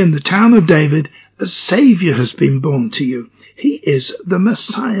 Today in the town of David, a Saviour has been born to you. He is the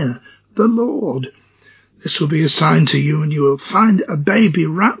Messiah, the Lord. This will be a sign to you, and you will find a baby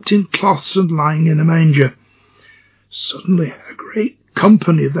wrapped in cloths and lying in a manger." Suddenly a great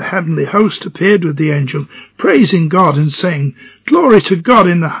company of the heavenly host appeared with the angel, praising God and saying, "Glory to God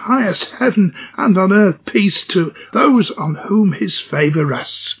in the highest heaven, and on earth peace to those on whom his favour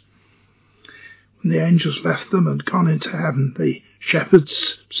rests." When the angels left them and gone into heaven, the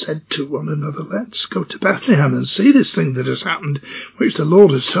shepherds said to one another, "Let's go to Bethlehem and see this thing that has happened, which the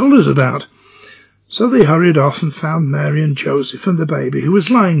Lord has told us about." So they hurried off and found Mary and Joseph and the baby, who was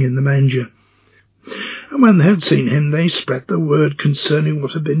lying in the manger. And when they had seen him, they spread the word concerning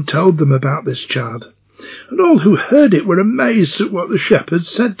what had been told them about this child. And all who heard it were amazed at what the shepherds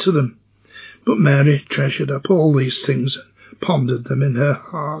said to them. But Mary treasured up all these things and pondered them in her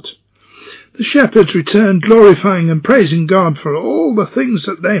heart. The shepherds returned, glorifying and praising God for all the things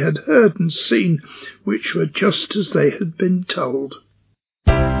that they had heard and seen, which were just as they had been told.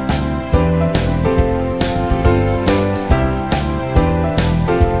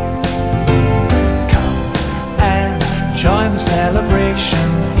 Join the celebration,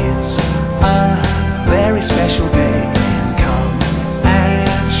 it's a very special day. Come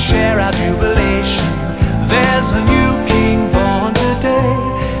and share our jubilation. There's a new king born today.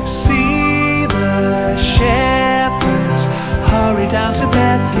 See the shepherds hurry down to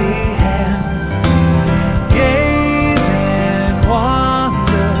Bethlehem, gazing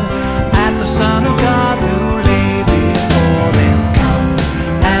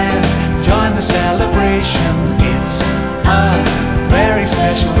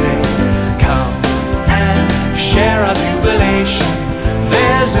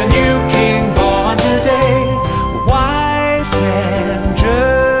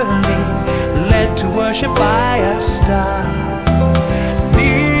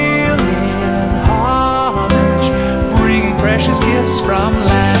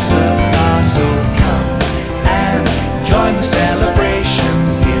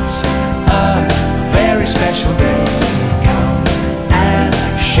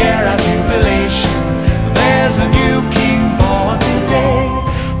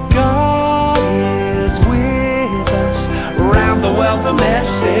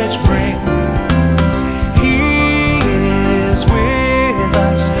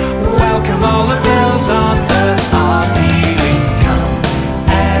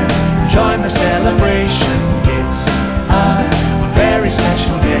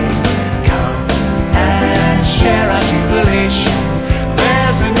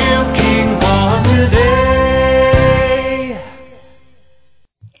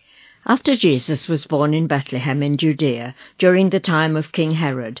After Jesus was born in Bethlehem in Judea during the time of King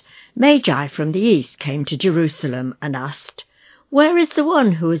Herod, Magi from the east came to Jerusalem and asked, "Where is the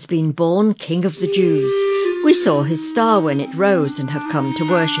one who has been born King of the Jews? We saw his star when it rose and have come to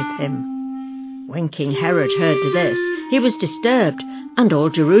worship him." When King Herod heard this, he was disturbed, and all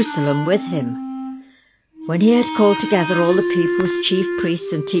Jerusalem with him. When he had called together all the people's chief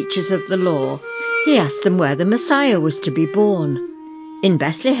priests and teachers of the law, he asked them where the Messiah was to be born. "In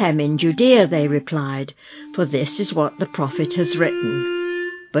Bethlehem in Judea," they replied, "for this is what the prophet has written.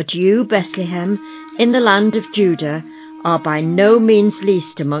 But you, Bethlehem, in the land of Judah, are by no means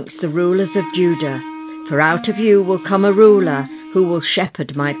least amongst the rulers of Judah, for out of you will come a ruler who will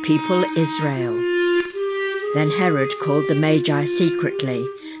shepherd my people Israel." Then Herod called the Magi secretly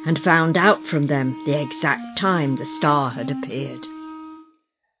and found out from them the exact time the star had appeared.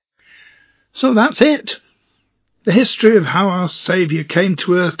 So that's it. The history of how our Saviour came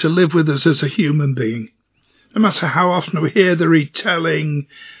to earth to live with us as a human being. No matter how often we hear the retelling,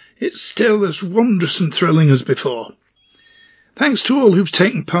 it's still as wondrous and thrilling as before. Thanks to all who've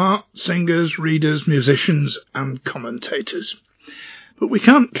taken part, singers, readers, musicians and commentators. But we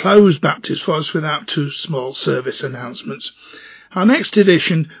can't close Baptist Voice without two small service announcements. Our next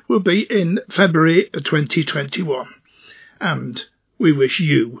edition will be in February 2021. And we wish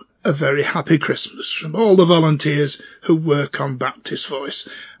you a very happy Christmas from all the volunteers who work on Baptist Voice.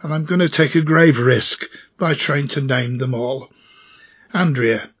 And I'm going to take a grave risk by trying to name them all.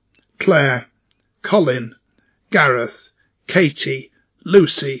 Andrea, Claire, Colin, Gareth, Katie,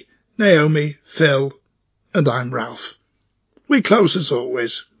 Lucy, Naomi, Phil, and I'm Ralph. We close as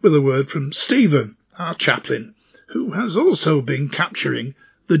always with a word from Stephen, our chaplain, who has also been capturing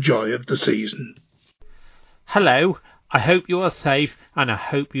the joy of the season. Hello, I hope you are safe and I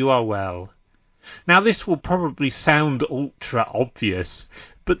hope you are well. Now this will probably sound ultra obvious,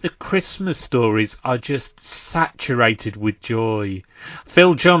 but the Christmas stories are just saturated with joy.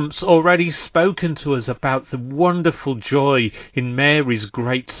 Phil Jump's already spoken to us about the wonderful joy in Mary's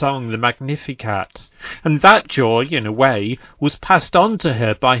great song, the Magnificat. And that joy, in a way, was passed on to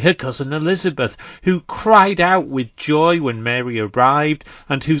her by her cousin Elizabeth, who cried out with joy when Mary arrived,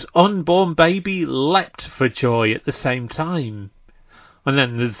 and whose unborn baby leapt for joy at the same time. And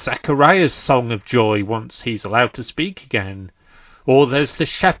then there's Zechariah's song of joy once he's allowed to speak again. Or there's the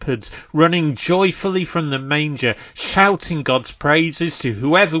shepherds running joyfully from the manger, shouting God's praises to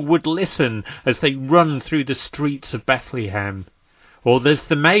whoever would listen as they run through the streets of Bethlehem. Or there's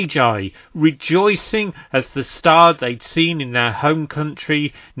the Magi, rejoicing as the star they'd seen in their home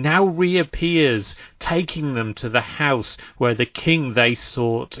country now reappears, taking them to the house where the king they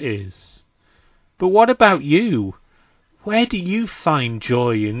sought is. But what about you? Where do you find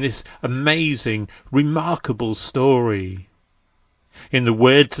joy in this amazing, remarkable story? In the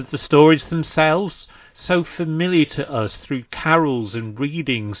words of the stories themselves, so familiar to us through carols and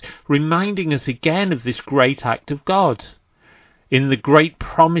readings, reminding us again of this great act of God. In the great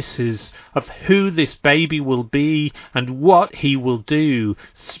promises of who this baby will be and what he will do,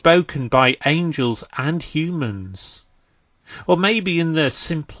 spoken by angels and humans. Or maybe in the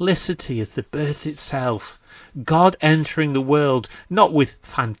simplicity of the birth itself, God entering the world, not with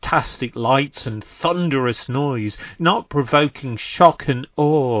fantastic lights and thunderous noise, not provoking shock and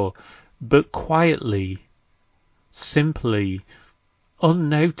awe, but quietly, simply,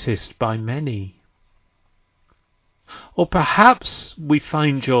 unnoticed by many. Or perhaps we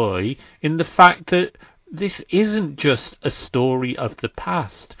find joy in the fact that this isn't just a story of the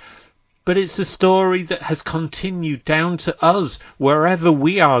past, but it's a story that has continued down to us wherever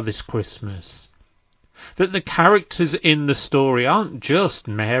we are this Christmas. That the characters in the story aren't just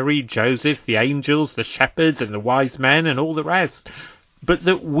Mary, Joseph, the angels, the shepherds and the wise men and all the rest, but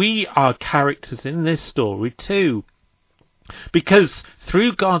that we are characters in this story too. Because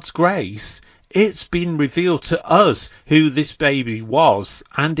through God's grace, it's been revealed to us who this baby was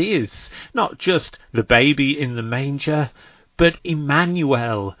and is. Not just the baby in the manger, but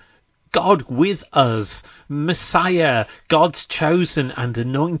Emmanuel, God with us, Messiah, God's chosen and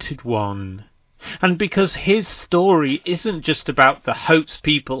anointed one. And because his story isn't just about the hopes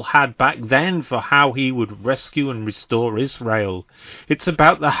people had back then for how he would rescue and restore Israel, it's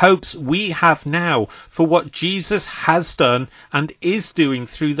about the hopes we have now for what Jesus has done and is doing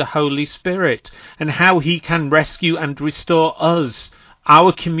through the Holy Spirit, and how he can rescue and restore us,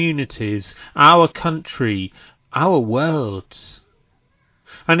 our communities, our country, our worlds.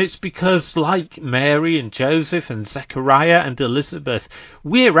 And it's because, like Mary and Joseph and Zechariah and Elizabeth,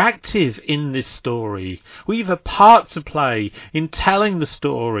 we're active in this story. We've a part to play in telling the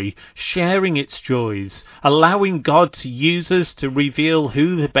story, sharing its joys, allowing God to use us to reveal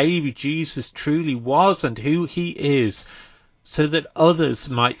who the baby Jesus truly was and who he is, so that others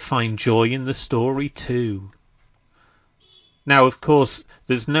might find joy in the story too. Now, of course,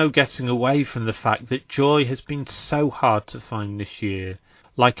 there's no getting away from the fact that joy has been so hard to find this year.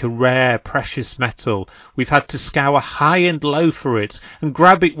 Like a rare, precious metal, we've had to scour high and low for it and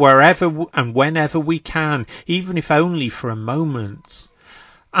grab it wherever and whenever we can, even if only for a moment.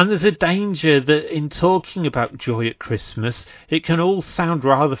 And there's a danger that in talking about joy at Christmas, it can all sound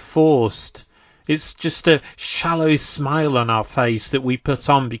rather forced. It's just a shallow smile on our face that we put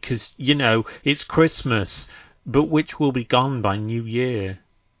on because, it's Christmas, but which will be gone by New Year.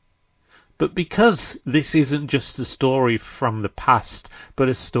 But because this isn't just a story from the past, but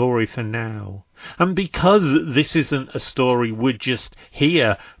a story for now, and because this isn't a story we're just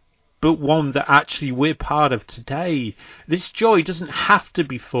here, but one that actually we're part of today, this joy doesn't have to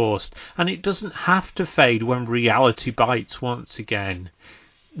be forced, and it doesn't have to fade when reality bites once again.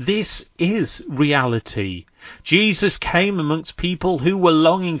 This is reality. Jesus came amongst people who were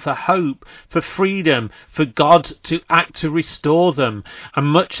longing for hope, for freedom, for God to act to restore them. And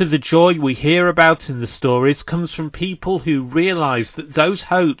much of the joy we hear about in the stories comes from people who realised that those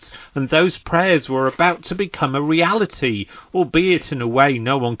hopes and those prayers were about to become a reality, albeit in a way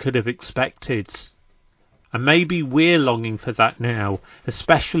no one could have expected. And maybe we're longing for that now,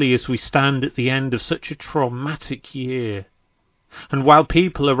 especially as we stand at the end of such a traumatic year. And while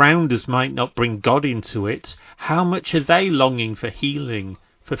people around us might not bring God into it, how much are they longing for healing,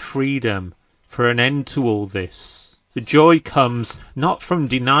 for freedom, for an end to all this? The joy comes not from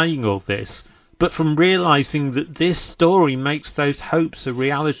denying all this, but from realising that this story makes those hopes a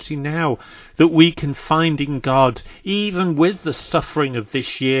reality now, that we can find in God, even with the suffering of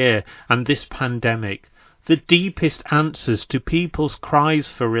this year and this pandemic, the deepest answers to people's cries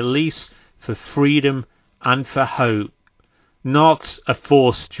for release, for freedom, and for hope. Not a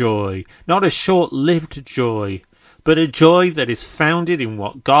forced joy, not a short-lived joy, but a joy that is founded in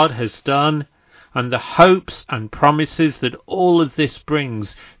what God has done and the hopes and promises that all of this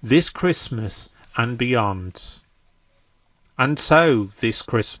brings this Christmas and beyond. And so, this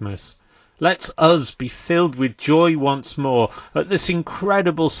Christmas, let us be filled with joy once more at this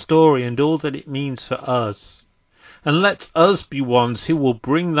incredible story and all that it means for us. And let us be ones who will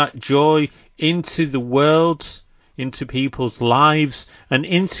bring that joy into the world, into people's lives, and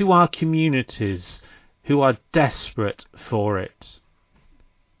into our communities who are desperate for it.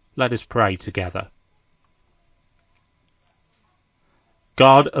 Let us pray together.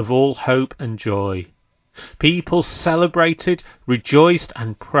 God of all hope and joy, people celebrated, rejoiced,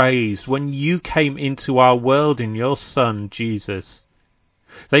 and praised when you came into our world in your Son, Jesus.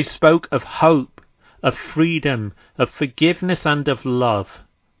 They spoke of hope, of freedom, of forgiveness, and of love.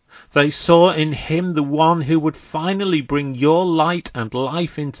 They saw in him the one who would finally bring your light and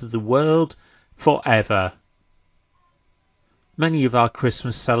life into the world forever. Many of our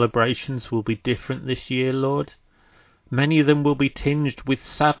Christmas celebrations will be different this year, Lord. Many of them will be tinged with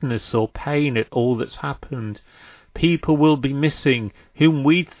sadness or pain at all that's happened. People will be missing whom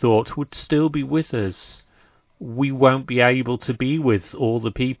we'd thought would still be with us. We won't be able to be with all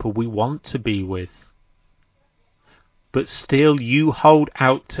the people we want to be with. But still you hold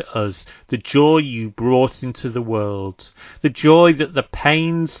out to us the joy you brought into the world, the joy that the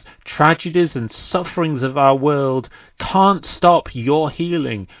pains, tragedies and sufferings of our world can't stop your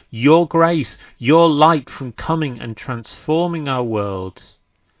healing, your grace, your light from coming and transforming our world.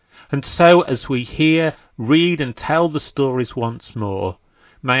 And so as we hear, read and tell the stories once more,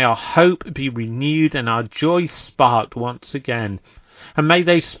 may our hope be renewed and our joy sparked once again. And may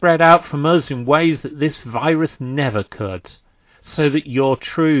they spread out from us in ways that this virus never could, so that your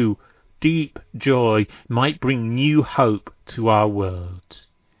true, deep joy might bring new hope to our world.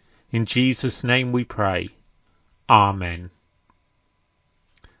 In Jesus' name we pray. Amen.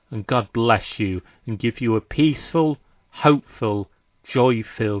 And God bless you and give you a peaceful, hopeful,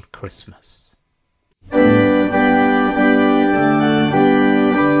 joy-filled Christmas.